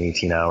 17,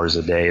 18 hours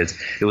a day.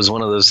 It was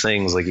one of those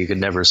things you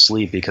could never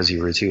sleep because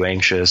you were too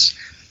anxious,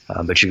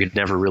 but you could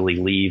never really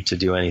leave to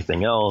do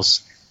anything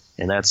else.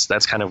 And that's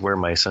kind of where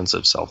my sense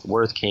of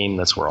self-worth came.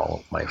 That's where all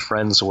of my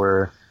friends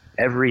were.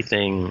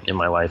 Everything in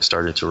my life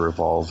started to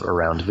revolve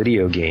around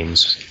video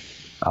games.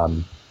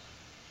 And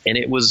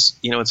it was,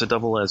 it's a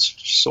double-edged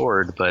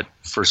sword, but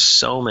for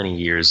so many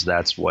years,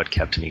 that's what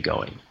kept me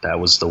going. That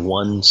was the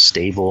one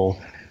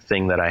stable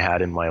thing that I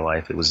had in my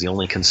life. It was the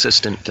only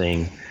consistent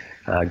thing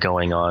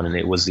going on, and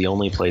it was the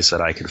only place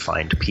that I could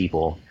find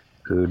people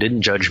who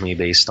didn't judge me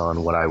based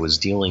on what I was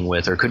dealing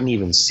with or couldn't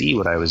even see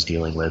what I was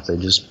dealing with. They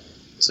just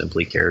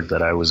simply cared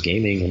that I was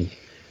gaming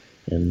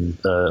and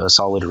a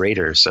solid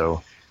raider.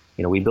 So,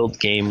 we built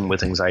Game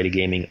with Anxiety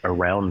Gaming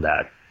around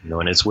that,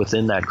 and it's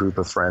within that group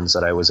of friends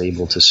that I was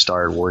able to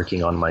start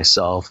working on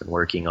myself and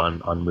working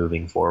on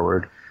moving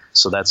forward.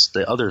 So that's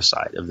the other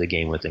side of the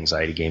Game with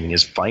Anxiety Gaming,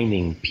 is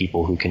finding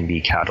people who can be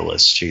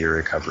catalysts to your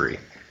recovery.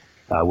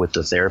 With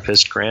the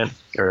therapist grant,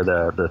 or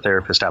the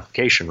therapist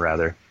application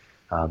rather,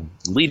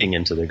 leading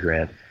into the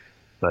grant.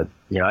 But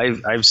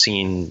I've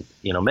seen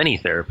many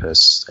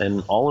therapists,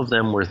 and all of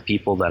them were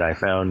people that I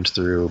found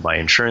through my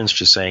insurance,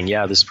 just saying,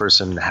 yeah, this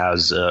person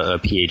has a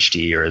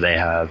PhD, or they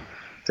have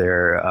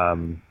their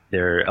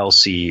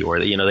LC, or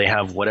they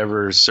have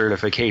whatever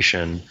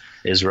certification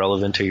is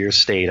relevant to your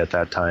state at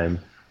that time,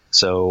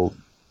 so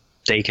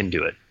they can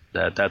do it.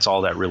 That's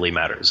all that really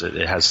matters.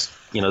 It has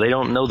they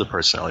don't know the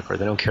personality part,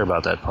 they don't care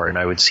about that part. And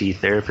I would see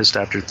therapist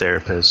after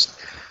therapist,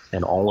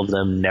 and all of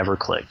them never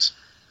clicked.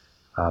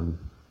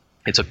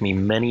 It took me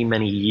many,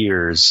 many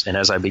years, and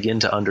as I begin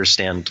to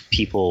understand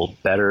people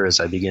better, as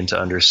I begin to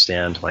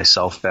understand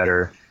myself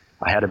better,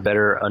 I had a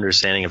better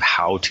understanding of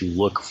how to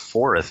look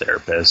for a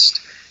therapist,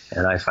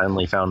 and I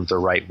finally found the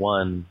right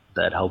one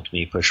that helped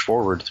me push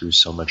forward through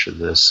so much of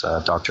this.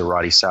 Dr.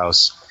 Roddy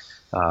Souse,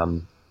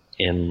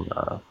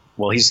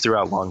 he's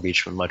throughout Long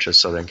Beach and much of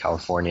Southern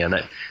California,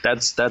 and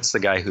that's the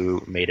guy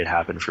who made it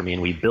happen for me,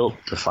 and we built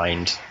the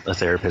Find a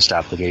Therapist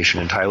application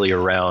entirely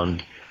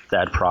around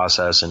that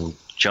process and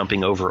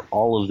jumping over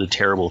all of the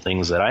terrible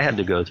things that I had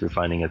to go through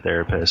finding a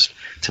therapist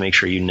to make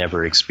sure you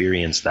never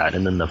experience that.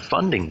 And then the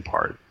funding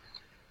part,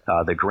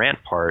 the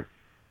grant part,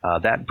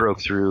 that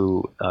broke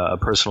through a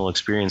personal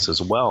experience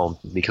as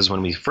well, because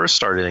when we first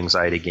started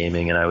Anxiety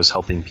Gaming and I was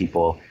helping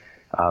people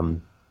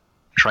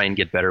try and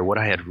get better, what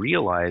I had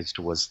realized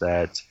was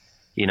that,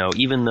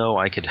 even though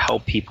I could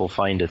help people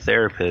find a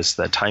therapist,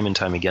 that time and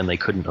time again they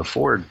couldn't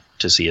afford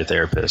to see a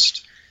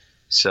therapist.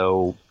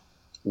 So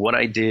what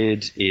I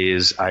did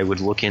is I would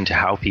look into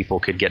how people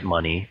could get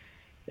money,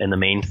 and the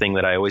main thing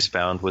that I always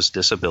found was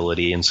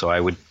disability, and so I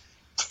would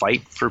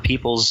fight for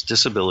people's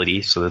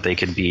disability so that they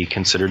could be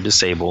considered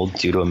disabled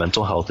due to a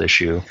mental health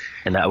issue,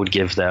 and that would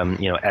give them,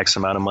 X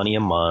amount of money a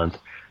month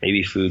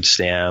maybe food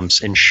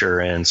stamps,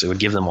 insurance. It would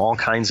give them all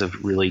kinds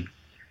of really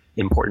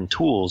important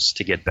tools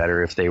to get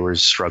better if they were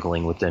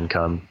struggling with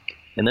income.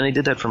 And then I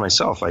did that for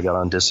myself. I got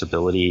on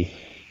disability,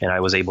 and I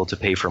was able to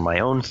pay for my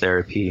own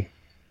therapy.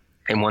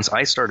 And once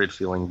I started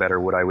feeling better,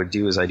 what I would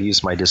do is I'd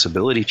use my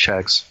disability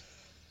checks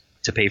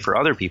to pay for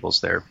other people's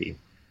therapy.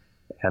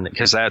 And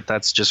because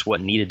that's just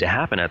what needed to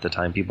happen at the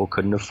time. People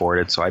couldn't afford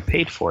it, so I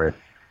paid for it.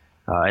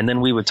 And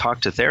then we would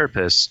talk to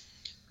therapists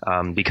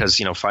because,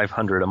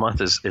 $500 a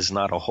month is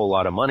not a whole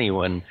lot of money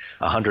when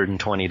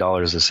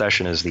 $120 a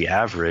session is the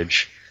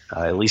average,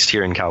 at least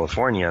here in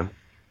California.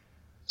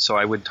 So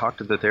I would talk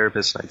to the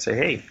therapist and I'd say,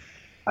 hey,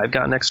 I've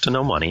got next to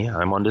no money.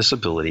 I'm on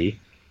disability.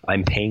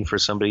 I'm paying for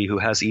somebody who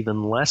has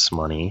even less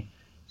money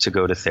to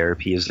go to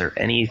therapy. Is there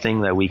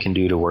anything that we can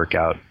do to work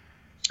out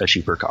a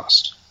cheaper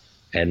cost?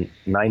 And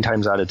 9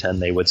 times out of 10,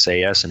 they would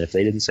say yes. And if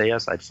they didn't say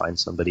yes, I'd find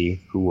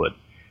somebody who would.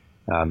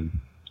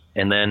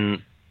 And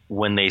then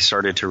when they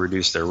started to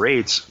reduce their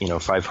rates,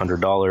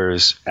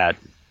 $500 at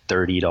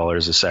 $30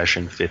 a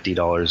session,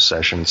 $50 a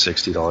session,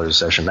 $60 a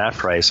session, that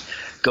price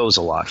goes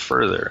a lot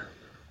further.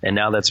 And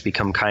now that's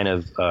become kind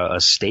of a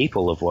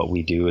staple of what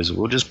we do is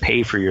we'll just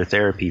pay for your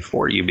therapy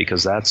for you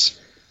because that's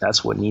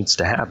what needs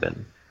to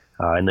happen.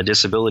 And the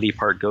disability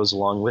part goes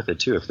along with it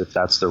too. If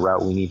that's the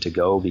route we need to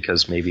go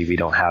because maybe we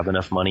don't have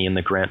enough money in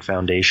the grant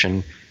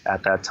foundation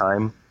at that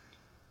time,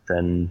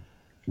 then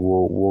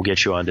we'll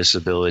get you on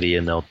disability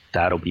and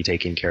that'll be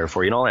taken care of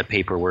for you. And all that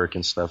paperwork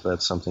and stuff,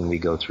 that's something we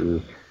go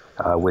through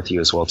with you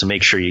as well to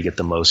make sure you get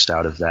the most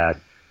out of that.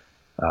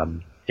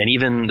 And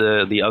even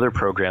the other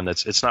program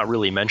it's not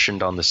really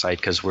mentioned on the site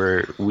because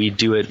we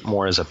do it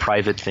more as a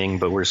private thing,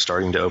 but we're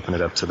starting to open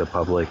it up to the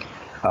public.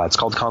 It's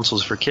called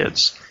Consoles for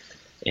Kids.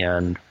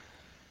 And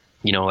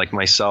like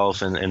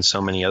myself and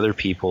so many other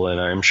people, and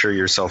I'm sure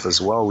yourself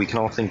as well, we can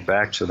all think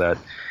back to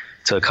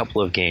a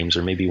couple of games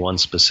or maybe one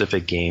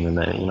specific game, and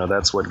that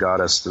that's what got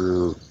us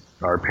through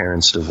our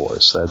parents'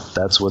 divorce.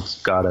 That's what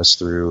got us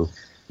through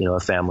a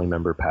family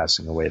member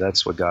passing away.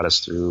 That's what got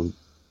us through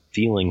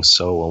feeling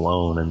so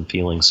alone and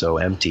feeling so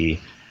empty.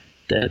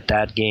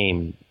 That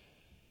game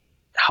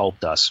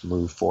helped us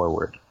move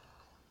forward.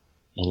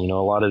 And a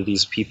lot of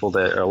these people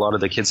a lot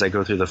of the kids that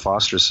go through the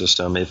foster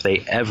system, if they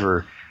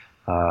ever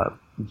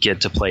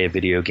get to play a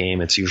video game,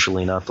 it's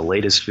usually not the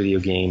latest video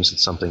games.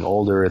 It's something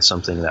older. It's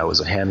something that was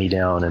a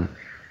hand-me-down.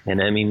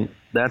 And I mean,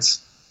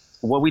 that's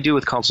what we do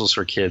with Consoles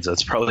for Kids.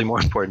 That's probably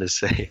more important to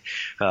say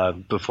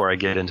before I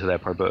get into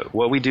that part. But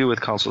what we do with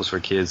Consoles for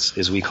Kids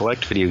is we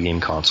collect video game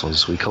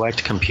consoles. We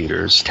collect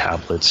computers,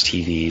 tablets,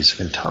 TVs,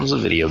 and tons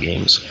of video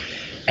games.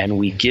 And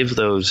we give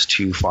those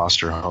to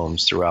foster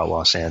homes throughout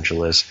Los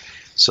Angeles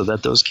so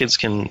that those kids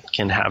can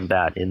have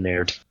that in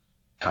their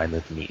time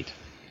of need.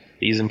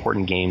 These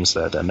important games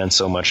that meant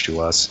so much to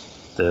us,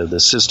 the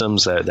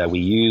systems that we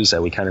use,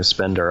 that we kind of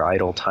spend our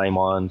idle time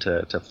on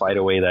to fight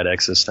away that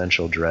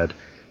existential dread,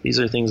 these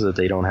are things that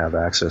they don't have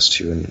access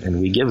to,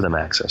 and we give them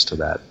access to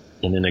that.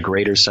 And in a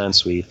greater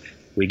sense, we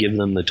give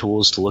them the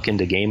tools to look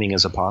into gaming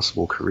as a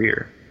possible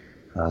career,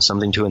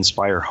 something to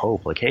inspire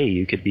hope, like, hey,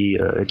 you could be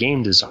a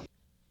game designer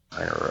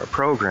or a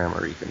programmer,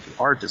 or you can do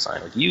art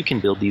design, like you can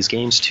build these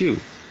games too.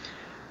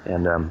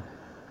 And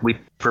we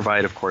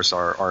provide, of course,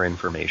 our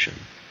information,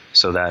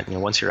 so that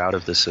once you're out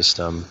of the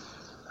system,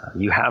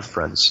 you have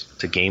friends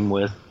to game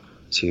with,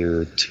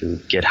 to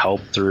get help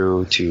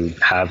through, to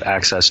have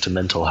access to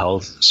mental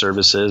health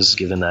services,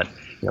 given that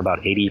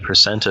about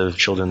 80% of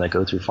children that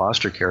go through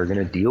foster care are going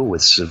to deal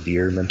with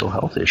severe mental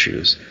health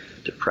issues,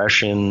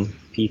 depression,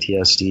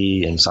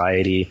 PTSD,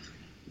 anxiety.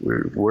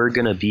 We're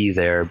going to be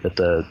there, but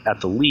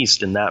at the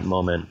least in that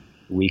moment,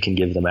 we can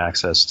give them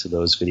access to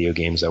those video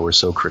games that were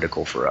so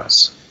critical for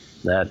us.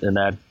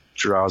 That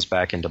draws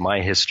back into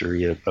my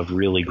history of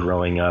really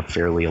growing up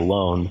fairly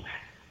alone,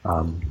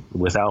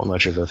 without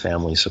much of a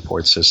family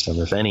support system,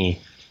 if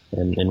any,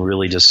 and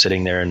really just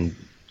sitting there and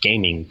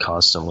gaming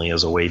constantly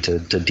as a way to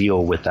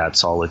deal with that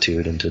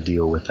solitude and to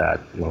deal with that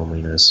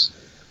loneliness.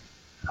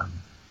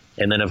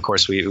 And then, of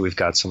course, we've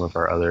got some of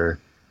our other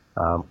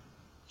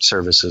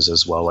services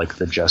as well, like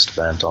the Just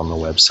Vent on the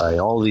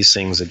website. All of these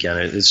things, again,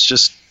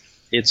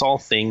 it's all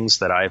things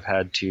that I've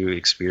had to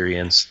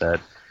experience, that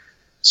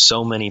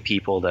so many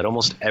people, that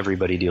almost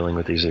everybody dealing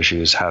with these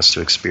issues has to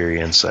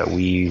experience, that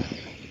we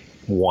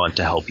want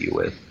to help you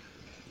with,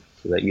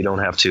 so that you don't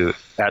have to,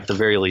 at the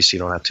very least, you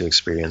don't have to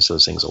experience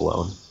those things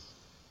alone.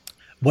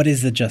 What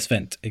is the Just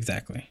Vent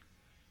exactly?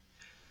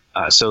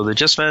 So the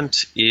Just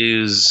Vent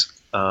is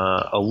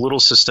a little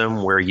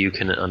system where you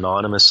can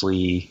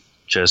anonymously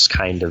just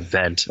kind of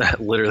vent,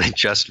 literally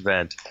just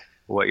vent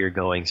what you're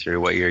going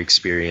through, what you're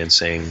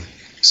experiencing,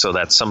 so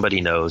that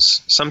somebody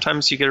knows.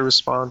 Sometimes you get a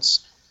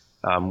response.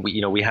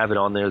 We have it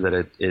on there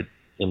that it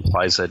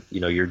implies that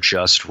you're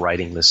just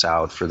writing this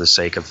out for the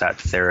sake of that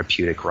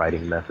therapeutic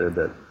writing method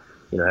that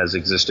has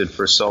existed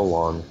for so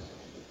long.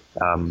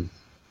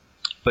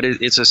 But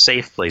it's a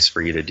safe place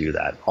for you to do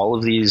that. All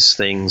of these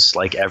things,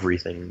 like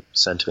everything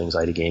sent to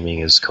Anxiety Gaming,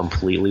 is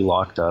completely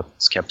locked up.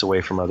 It's kept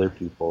away from other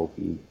people.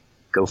 We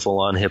go full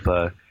on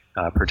HIPAA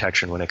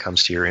protection when it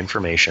comes to your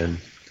information.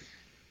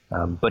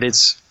 But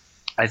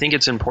I think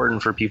it's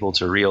important for people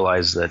to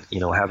realize that,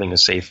 having a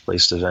safe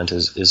place to vent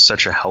is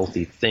such a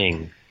healthy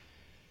thing.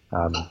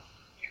 And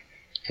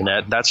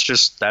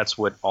that's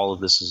what all of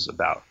this is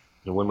about.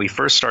 When we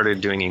first started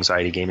doing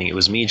anxiety gaming, it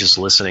was me just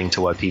listening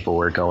to what people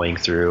were going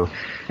through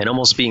and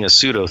almost being a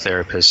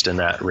pseudo-therapist in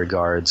that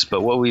regards.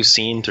 But what we've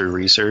seen through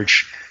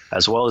research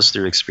as well as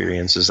through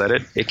experience is that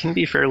it can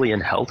be fairly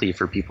unhealthy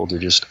for people to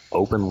just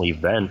openly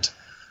vent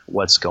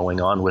what's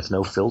going on with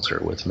no filter,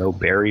 with no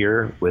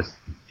barrier, with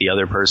the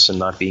other person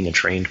not being a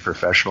trained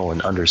professional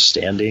and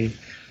understanding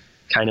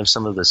kind of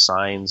some of the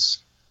signs.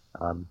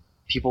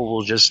 People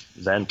will just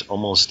vent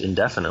almost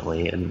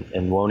indefinitely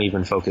and won't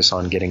even focus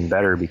on getting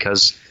better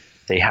because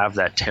they have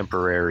that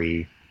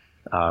temporary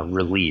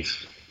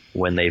relief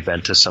when they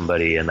vent to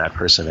somebody and that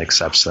person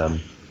accepts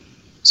them.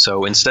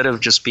 So instead of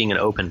just being an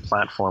open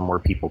platform where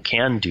people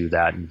can do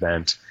that and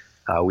vent,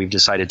 we've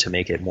decided to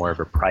make it more of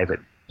a private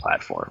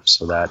platform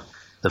so that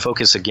the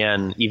focus,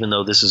 again, even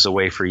though this is a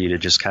way for you to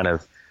just kind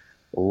of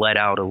let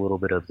out a little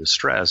bit of the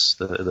stress,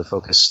 the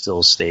focus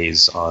still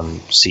stays on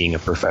seeing a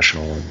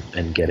professional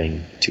and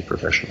getting to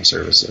professional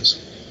services.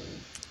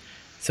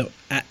 So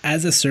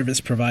as a service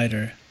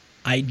provider,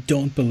 I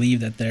don't believe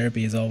that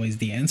therapy is always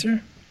the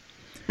answer.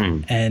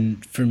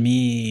 And for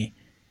me,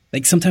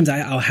 like sometimes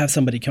I'll have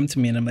somebody come to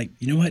me and I'm like,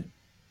 you know what,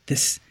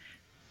 this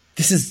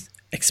is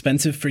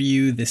expensive for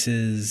you. This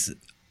is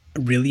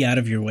really out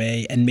of your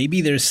way. And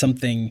maybe there's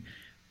something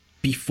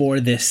before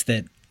this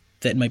that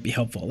might be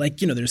helpful. Like,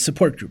 there's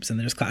support groups and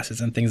there's classes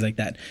and things like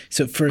that.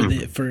 So for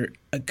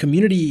a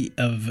community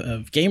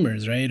of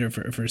gamers, right? Or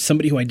for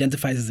somebody who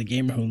identifies as a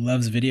gamer who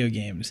loves video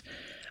games,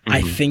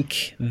 I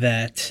think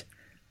that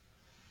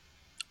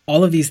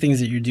all of these things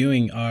that you're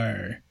doing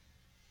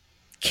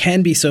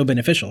can be so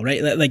beneficial,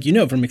 right? Like,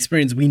 from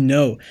experience, we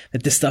know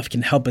that this stuff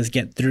can help us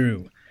get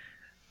through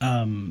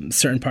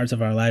certain parts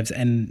of our lives.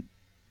 And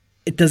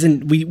it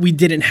doesn't, we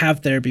didn't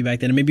have therapy back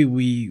then. And maybe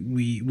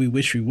we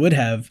wish we would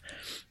have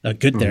a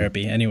good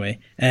therapy anyway.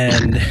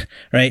 And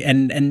right.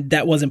 And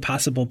that wasn't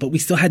possible, but we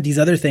still had these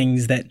other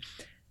things that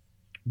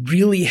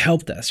really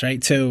helped us.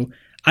 Right. So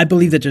I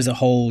believe that there's a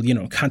whole,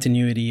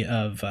 continuity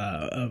of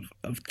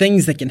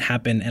things that can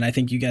happen. And I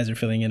think you guys are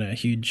filling in a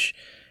huge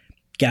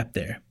gap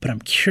there, but I'm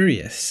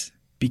curious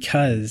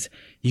because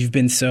you've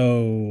been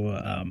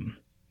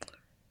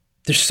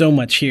there's so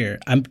much here.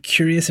 I'm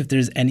curious if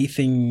there's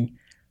anything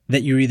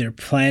that you're either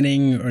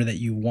planning or that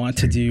you want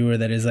to do or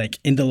that is like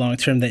in the long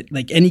term, that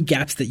like any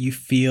gaps that you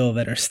feel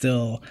that are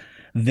still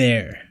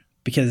there,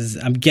 because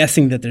I'm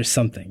guessing that there's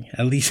something,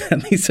 at least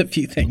a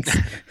few things.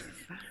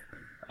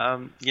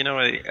 I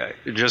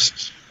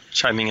just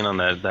chiming in on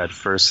that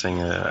first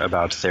thing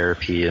about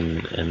therapy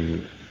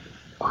and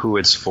who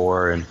it's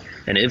for and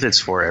if it's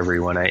for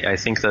everyone, I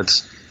think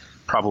that's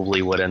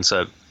probably what ends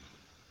up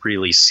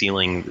really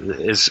sealing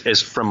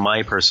is from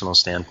my personal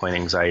standpoint,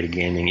 anxiety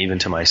gaming, even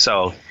to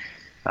myself.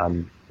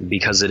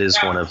 Because it is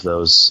one of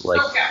those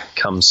like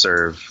come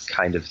serve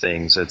kind of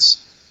things.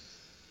 It's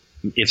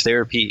if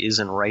therapy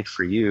isn't right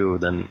for you,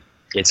 then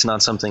it's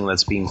not something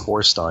that's being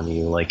forced on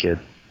you like it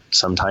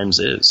sometimes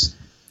is.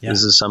 Yeah.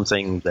 This is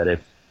something that if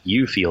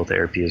you feel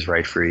therapy is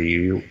right for you,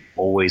 you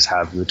always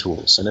have the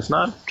tools. And if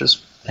not,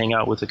 just hang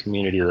out with a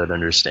community that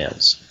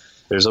understands.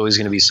 There's always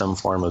going to be some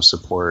form of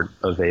support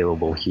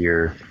available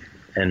here.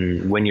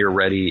 And when you're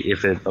ready,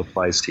 if it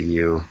applies to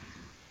you,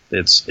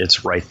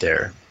 it's right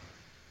there.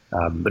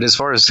 But as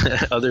far as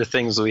other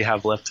things that we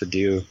have left to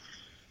do,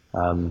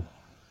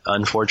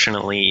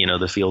 unfortunately,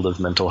 the field of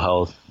mental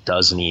health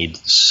does need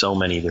so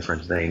many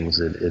different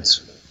things.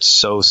 It's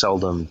so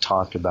seldom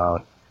talked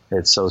about.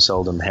 It's so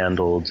seldom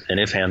handled. And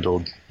if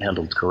handled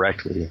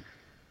correctly,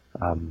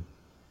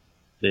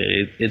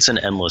 it's an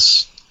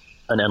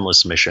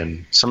endless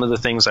mission. Some of the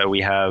things that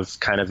we have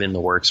kind of in the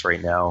works right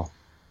now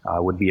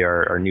would be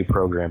our new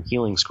program,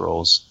 Healing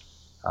Scrolls.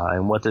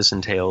 And what this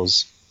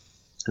entails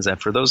is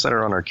that for those that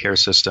are on our care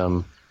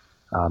system,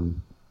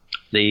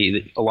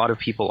 a lot of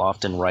people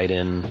often write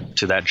in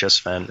to that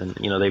Just Vent, and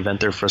they vent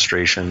their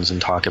frustrations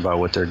and talk about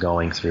what they're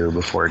going through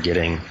before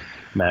getting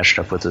matched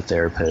up with a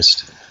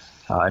therapist.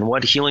 And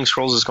what Healing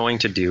Scrolls is going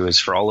to do is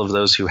for all of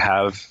those who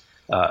have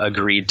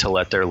agreed to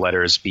let their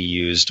letters be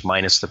used,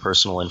 minus the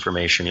personal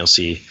information, you'll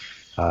see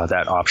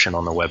that option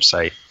on the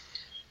website.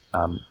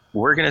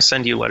 We're going to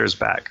send you letters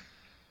back.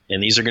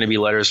 And these are going to be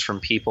letters from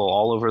people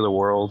all over the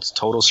world,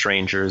 total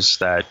strangers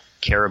that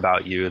care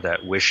about you,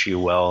 that wish you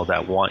well,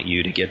 that want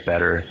you to get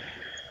better.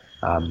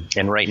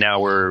 And right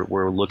now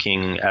we're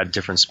looking at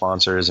different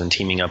sponsors and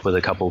teaming up with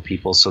a couple of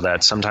people so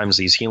that sometimes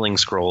these Healing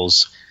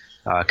Scrolls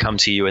come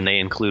to you and they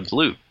include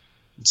loot.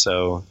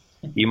 So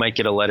you might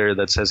get a letter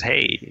that says,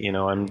 hey,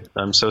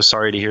 I'm so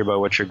sorry to hear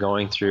about what you're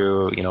going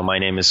through. My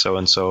name is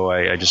so-and-so.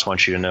 I just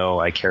want you to know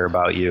I care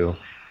about you.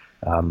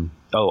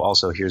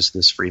 Also, here's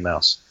this free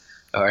mouse.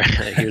 All right,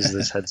 here's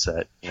this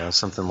headset,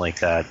 something like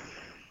that.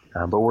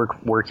 But we're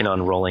working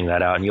on rolling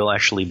that out, and you'll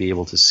actually be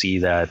able to see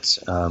that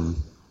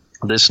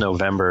this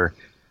November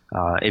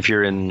if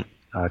you're in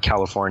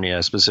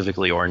California,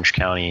 specifically Orange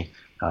County,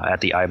 at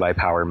the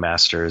iBuyPower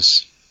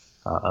Masters.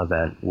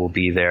 event, we'll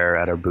be there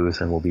at our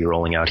booth and we'll be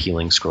rolling out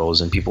healing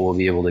scrolls, and people will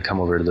be able to come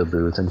over to the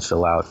booth and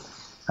fill out,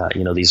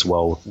 these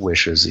well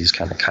wishes, these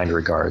kind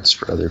regards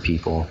for other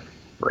people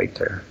right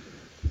there.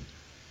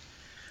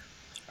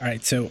 All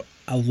right. So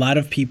a lot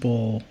of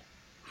people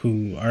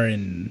who are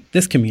in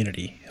this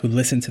community, who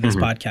listen to this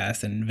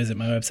podcast and visit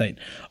my website,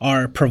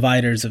 are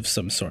providers of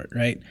some sort,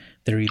 right?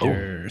 They're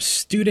either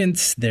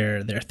students,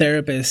 they're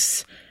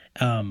therapists,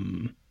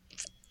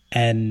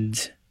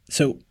 and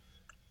so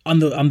on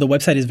the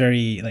website is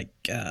very like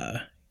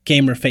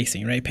gamer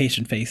facing, right?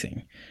 Patient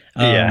facing.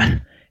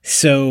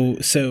 So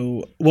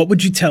what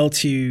would you tell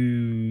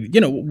to,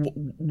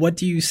 what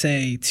do you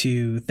say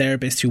to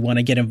therapists who want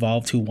to get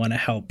involved, who want to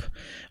help,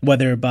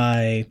 whether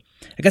by,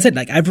 like I said,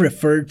 like I've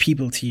referred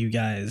people to you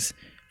guys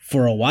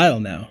for a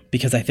while now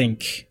because I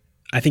think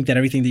that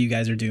everything that you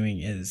guys are doing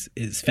is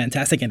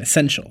fantastic and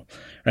essential,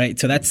 right?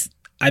 So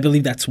I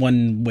believe that's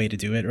one way to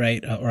do it,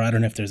 right? Or I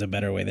don't know if there's a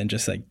better way than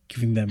just like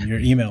giving them your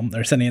email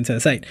or sending it to the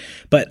site.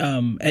 But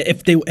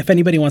if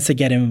anybody wants to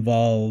get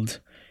involved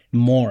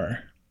more,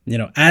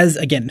 as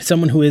again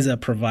someone who is a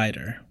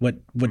provider, what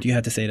do you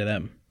have to say to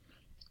them?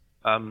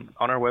 On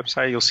our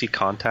website, you'll see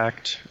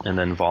contact and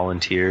then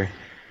volunteer.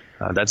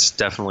 That's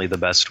definitely the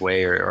best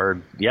way.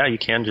 Or you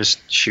can just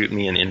shoot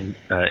me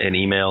an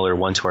email or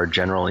one to our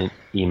general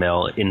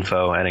email,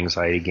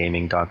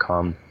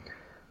 info@anxietygaming.com.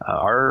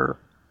 Our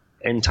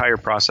entire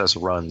process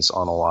runs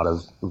on a lot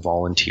of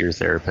volunteer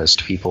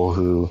therapists, people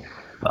who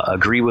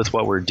agree with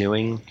what we're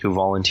doing, who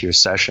volunteer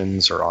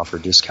sessions or offer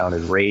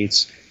discounted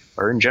rates,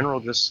 or in general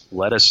just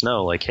let us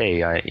know, like,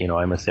 hey,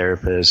 I'm a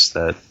therapist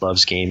that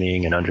loves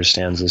gaming and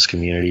understands this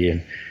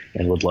community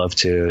and would love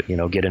to,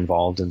 get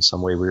involved in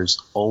some way. There's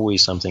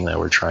always something that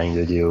we're trying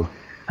to do.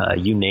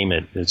 You name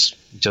it. It's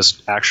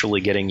just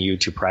actually getting you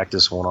to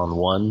practice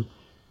one-on-one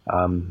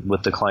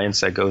with the clients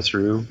that go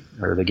through,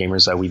 or the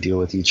gamers that we deal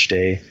with each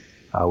day.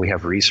 We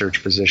have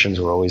research positions.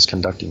 We're always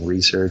conducting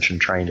research and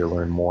trying to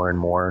learn more and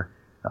more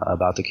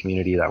about the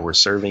community that we're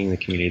serving, the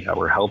community that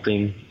we're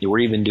helping. We're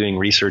even doing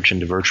research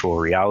into virtual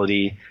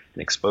reality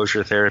and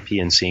exposure therapy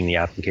and seeing the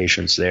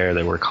applications there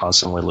that we're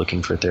constantly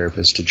looking for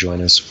therapists to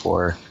join us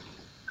for.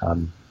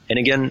 And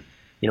again,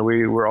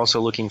 we're also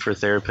looking for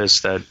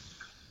therapists that,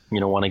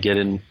 want to get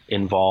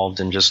involved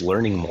in just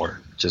learning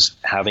more. Just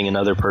having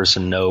another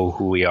person know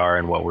who we are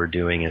and what we're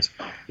doing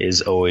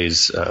is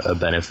always a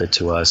benefit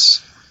to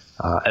us.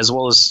 As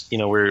well as,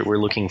 we're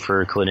looking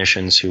for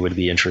clinicians who would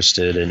be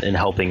interested in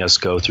helping us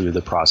go through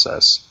the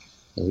process.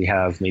 We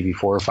have maybe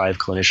 4 or 5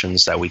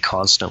 clinicians that we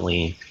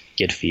constantly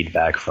get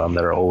feedback from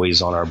that are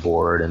always on our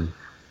board. And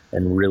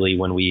really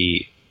when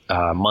we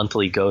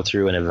monthly go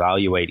through and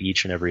evaluate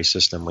each and every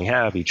system we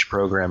have, each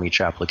program,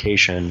 each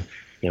application,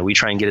 we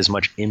try and get as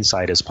much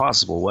insight as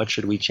possible. What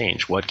should we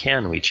change? What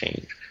can we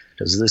change?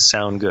 Does this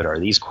sound good? Are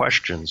these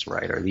questions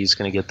right? Are these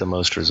going to get the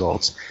most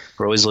results?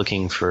 We're always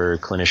looking for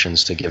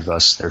clinicians to give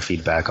us their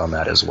feedback on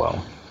that as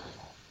well.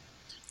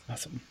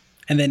 Awesome.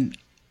 And then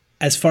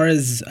as far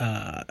as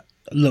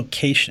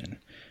location,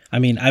 I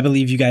mean, I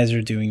believe you guys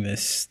are doing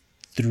this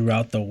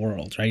throughout the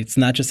world, right? It's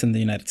not just in the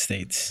United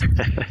States.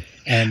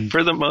 And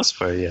for the most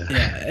part, yeah.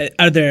 Yeah.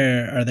 Are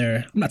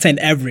there? I'm not saying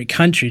every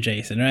country,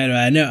 Jason, right?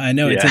 I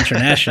know it's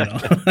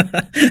international.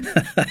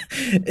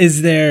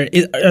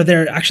 Are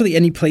there actually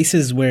any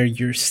places where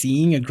you're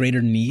seeing a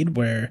greater need,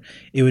 where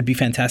it would be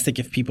fantastic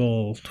if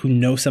people who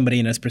know somebody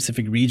in a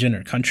specific region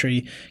or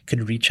country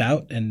could reach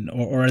out,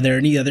 or are there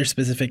any other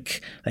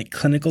specific like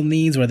clinical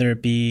needs, whether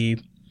it be,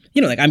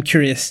 like I'm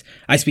curious,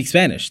 I speak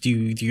Spanish. Do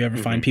you ever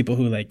find people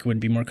who like would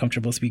be more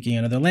comfortable speaking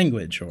another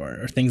language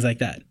or things like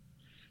that?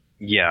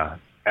 Yeah,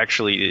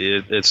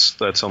 actually,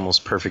 that's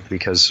almost perfect,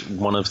 because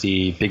one of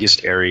the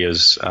biggest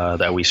areas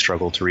that we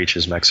struggle to reach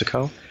is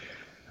Mexico.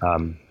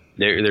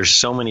 There's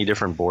so many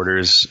different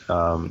borders.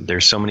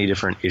 There's so many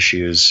different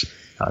issues,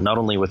 not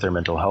only with their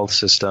mental health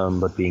system,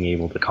 but being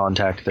able to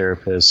contact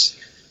therapists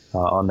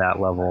on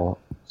that level.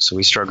 So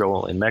we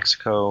struggle in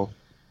Mexico.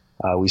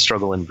 We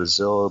struggle in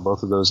Brazil.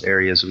 Both of those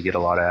areas we get a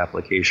lot of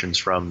applications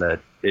from that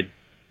it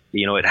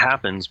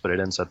happens, but it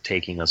ends up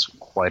taking us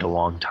quite a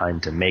long time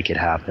to make it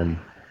happen.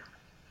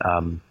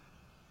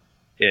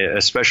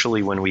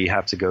 Especially when we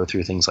have to go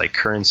through things like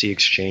currency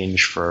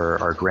exchange for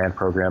our grant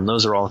program.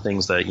 Those are all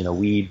things that,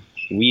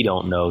 we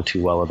don't know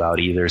too well about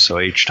either. So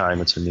each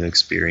time it's a new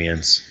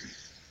experience.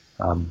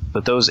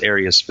 But those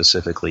areas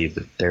specifically,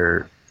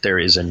 there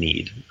is a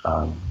need.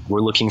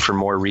 We're looking for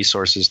more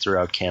resources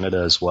throughout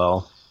Canada as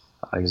well,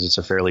 because it's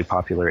a fairly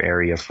popular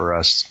area for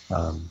us.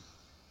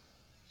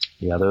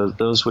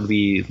 Those would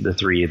be the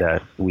 3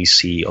 that we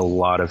see a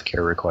lot of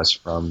care requests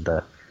from,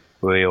 that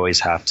we always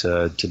have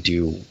to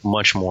do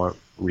much more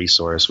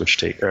resource,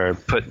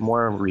 put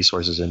more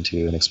resources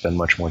into and expend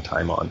much more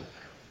time on.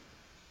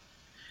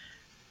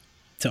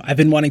 So I've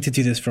been wanting to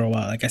do this for a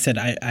while. Like I said,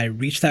 I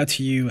reached out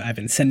to you. I've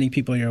been sending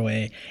people your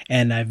way,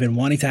 and I've been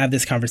wanting to have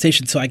this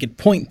conversation so I could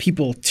point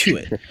people to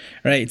it,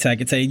 right? So I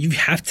could say, you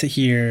have to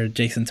hear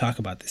Jason talk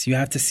about this. You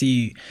have to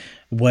see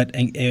what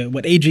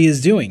AG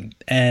is doing.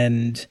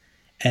 And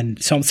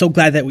And so I'm so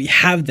glad that we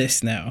have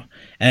this now.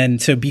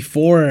 And so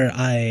before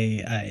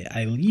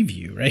I leave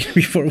you, right,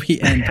 before we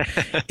end,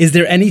 is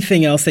there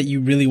anything else that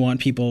you really want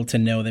people to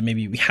know that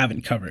maybe we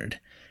haven't covered?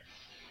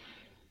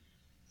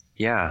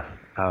 Yeah.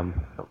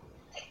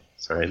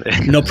 Sorry.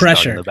 No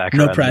pressure.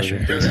 No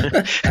pressure.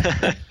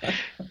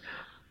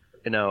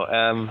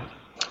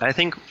 I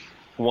think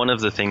one of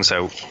the things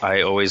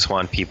I always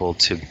want people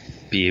to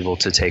be able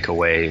to take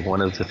away,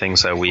 one of the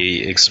things that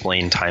we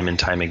explain time and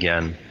time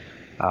again,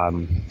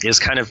 is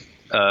kind of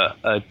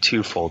a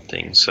twofold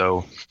thing.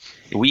 So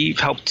we've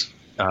helped,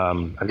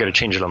 I've got to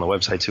change it on the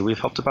website too, we've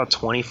helped about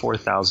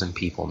 24,000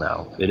 people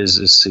now. It is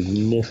a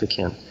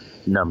significant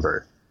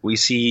number. We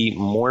see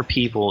more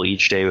people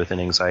each day with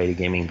anxiety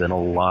gaming than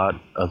a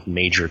lot of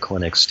major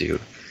clinics do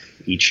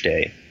each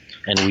day.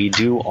 And we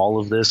do all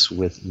of this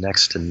with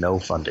next to no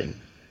funding.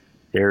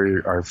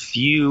 There are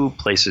few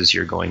places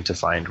you're going to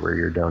find where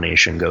your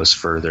donation goes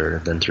further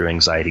than through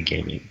anxiety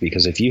gaming.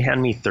 Because if you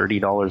hand me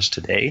 $30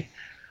 today,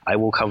 I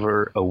will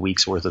cover a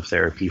week's worth of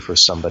therapy for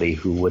somebody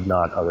who would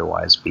not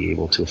otherwise be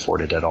able to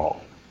afford it at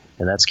all.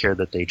 And that's care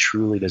that they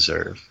truly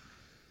deserve.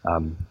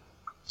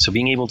 So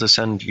being able to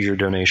send your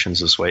donations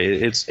this way,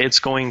 it's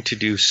going to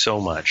do so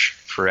much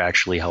for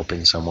actually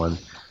helping someone.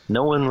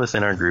 No one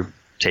within our group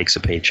takes a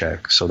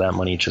paycheck, so that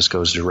money just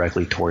goes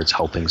directly towards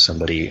helping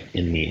somebody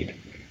in need.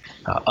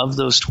 Of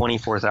those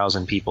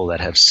 24,000 people that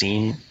have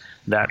seen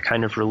that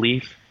kind of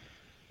relief,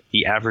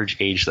 the average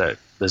age that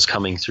is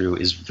coming through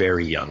is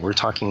very young. We're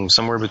talking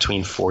somewhere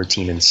between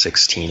 14 and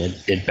 16.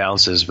 It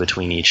bounces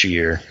between each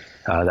year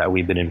that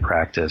we've been in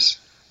practice.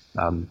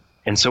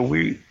 And so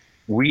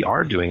we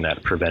are doing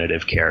that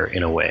preventative care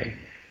in a way.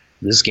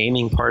 This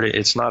gaming part,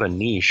 it's not a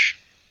niche.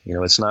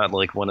 It's not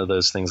like one of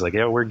those things like,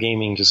 yeah, we're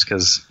gaming just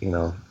because,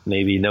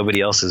 maybe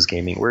nobody else is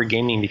gaming. We're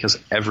gaming because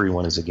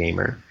everyone is a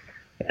gamer.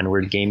 And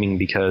we're gaming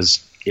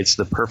because it's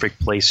the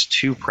perfect place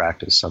to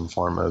practice some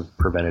form of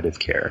preventative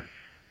care.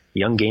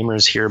 Young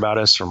gamers hear about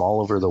us from all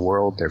over the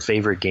world. Their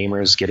favorite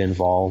gamers get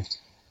involved.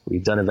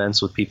 We've done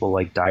events with people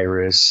like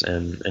Dyrus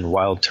and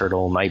Wild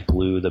Turtle, Night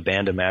Blue, the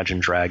band Imagine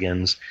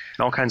Dragons,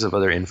 and all kinds of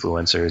other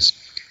influencers.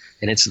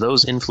 And it's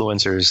those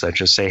influencers that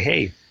just say,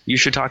 hey, you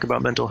should talk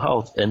about mental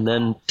health. And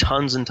then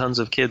tons and tons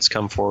of kids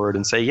come forward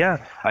and say,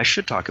 yeah, I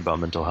should talk about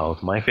mental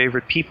health. My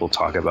favorite people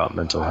talk about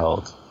mental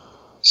health.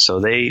 So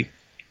they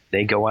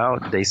go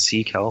out, they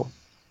seek help,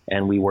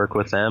 and we work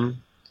with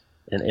them.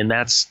 And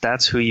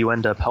that's who you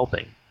end up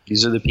helping.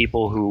 These are the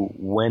people who,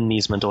 when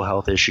these mental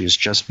health issues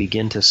just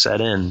begin to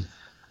set in,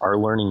 are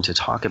learning to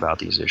talk about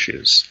these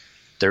issues.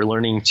 They're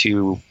learning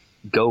to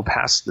go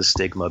past the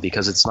stigma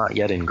because it's not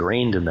yet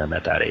ingrained in them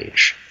at that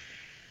age.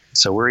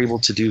 So we're able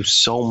to do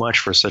so much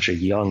for such a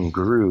young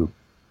group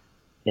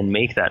and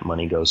make that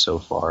money go so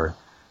far.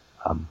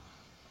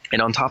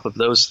 And on top of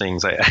those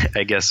things,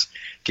 I guess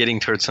getting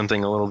towards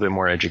something a little bit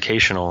more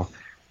educational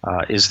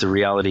is the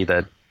reality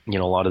that a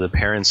lot of the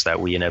parents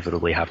that we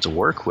inevitably have to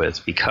work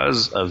with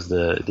because of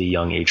the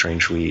young age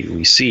range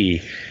we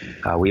see,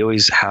 we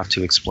always have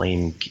to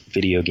explain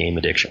video game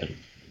addiction.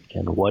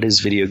 And what is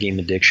video game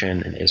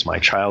addiction? And is my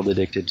child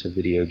addicted to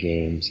video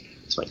games?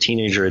 Is my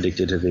teenager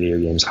addicted to video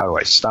games? How do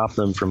I stop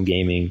them from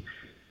gaming?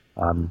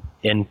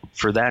 And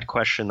for that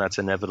question that's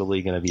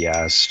inevitably going to be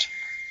asked,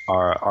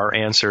 our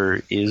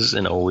answer is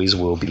and always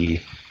will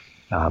be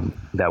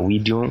that we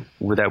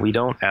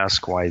don't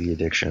ask why the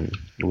addiction,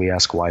 we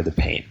ask why the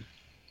pain.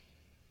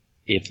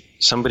 If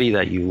somebody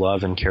that you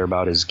love and care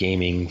about is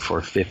gaming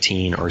for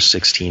 15 or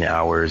 16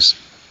 hours,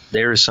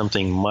 there is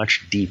something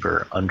much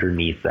deeper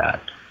underneath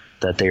that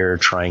they're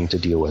trying to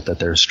deal with, that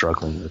they're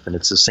struggling with. And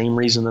it's the same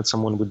reason that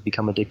someone would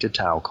become addicted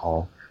to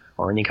alcohol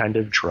or any kind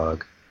of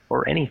drug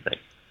or anything.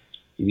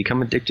 You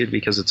become addicted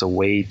because it's a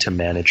way to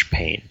manage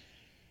pain.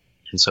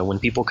 And so when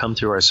people come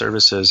through our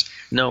services,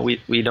 no,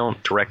 we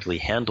don't directly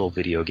handle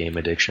video game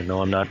addiction.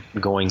 No, I'm not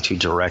going to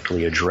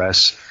directly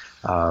address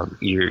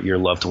your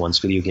loved one's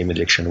video game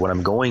addiction. What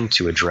I'm going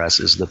to address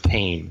is the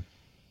pain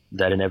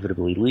that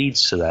inevitably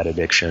leads to that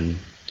addiction.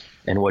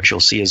 And what you'll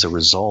see as a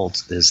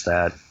result is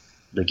that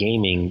the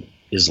gaming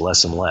is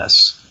less and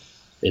less.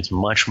 It's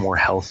much more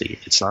healthy.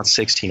 It's not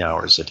 16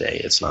 hours a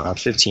day. It's not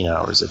 15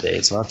 hours a day.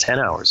 It's not 10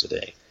 hours a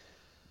day.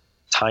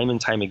 Time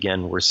and time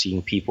again, we're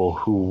seeing people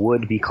who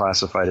would be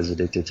classified as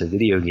addicted to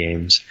video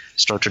games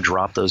start to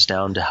drop those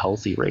down to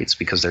healthy rates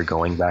because they're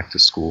going back to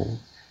school,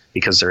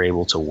 because they're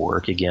able to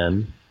work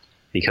again,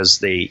 because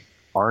they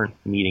aren't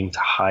needing to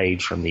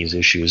hide from these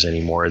issues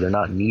anymore. They're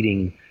not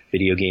needing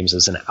video games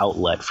as an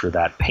outlet for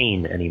that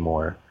pain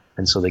anymore.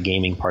 And so the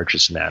gaming part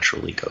just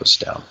naturally goes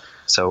down.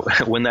 So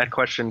when that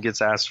question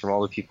gets asked from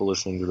all the people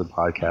listening to the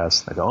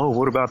podcast, I go, oh,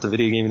 what about the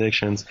video game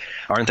addictions?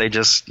 Aren't they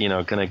just,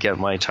 going to get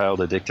my child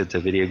addicted to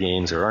video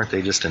games, or aren't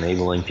they just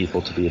enabling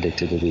people to be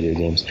addicted to video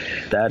games?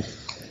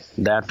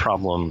 That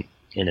problem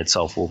in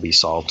itself will be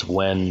solved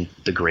when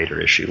the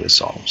greater issue is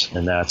solved.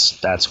 And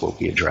that's what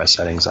we address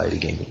at Anxiety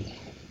Gaming.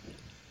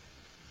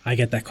 I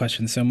get that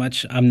question so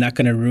much. I'm not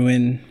going to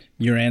ruin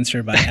your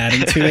answer by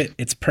adding to it.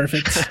 It's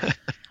perfect.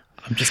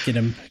 I'm just going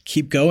to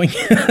keep going.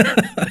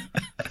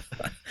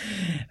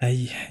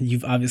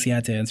 You've obviously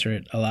had to answer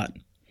it a lot.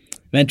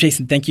 Man,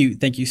 Jason, thank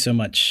you so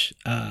much.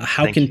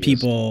 How can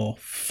people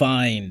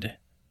find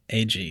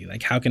AG?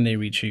 Like, how can they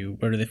reach you?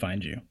 Where do they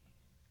find you?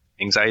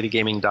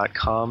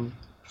 anxietygaming.com,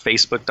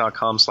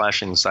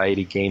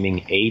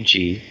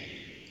 facebook.com/anxietygamingag,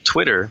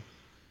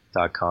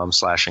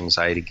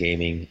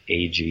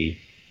 twitter.com/anxietygamingag.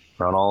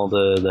 We're on all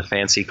the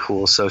fancy,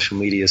 cool social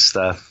media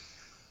stuff.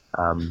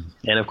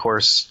 And of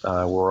course,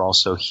 we're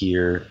also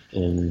here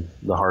in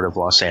the heart of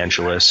Los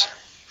Angeles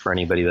for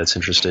anybody that's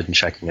interested in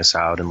checking us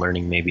out and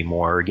learning maybe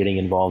more or getting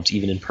involved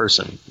even in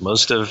person.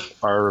 Most of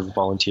our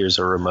volunteers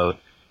are remote,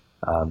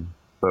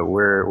 but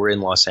we're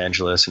in Los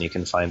Angeles, and you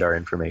can find our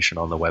information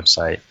on the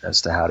website as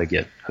to how to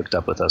get hooked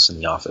up with us in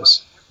the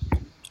office. Oh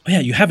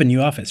yeah, you have a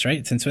new office,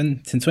 right? Since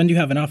when do you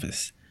have an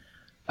office?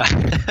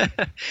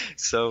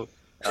 So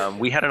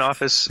we had an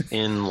office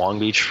in Long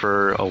Beach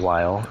for a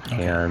while,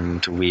 okay.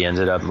 And we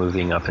ended up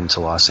moving up into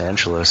Los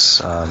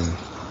Angeles,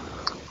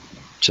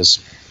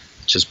 just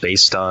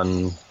based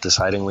on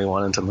deciding we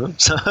wanted to move.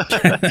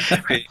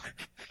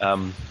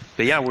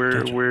 But yeah,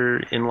 we're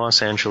in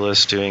Los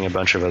Angeles doing a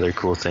bunch of other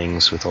cool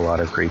things with a lot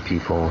of great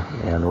people,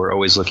 and we're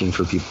always looking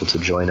for people to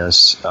join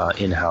us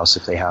in-house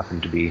if they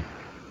happen to be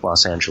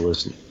Los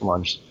Angeles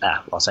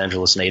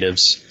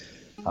natives,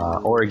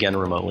 or again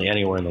remotely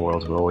anywhere in the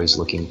world. We're always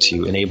looking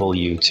to enable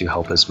you to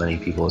help as many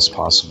people as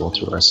possible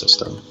through our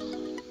system.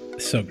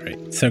 So great.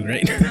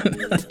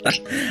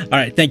 All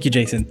right, thank you,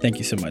 Jason. Thank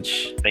you so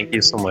much. Thank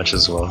you so much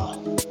as well.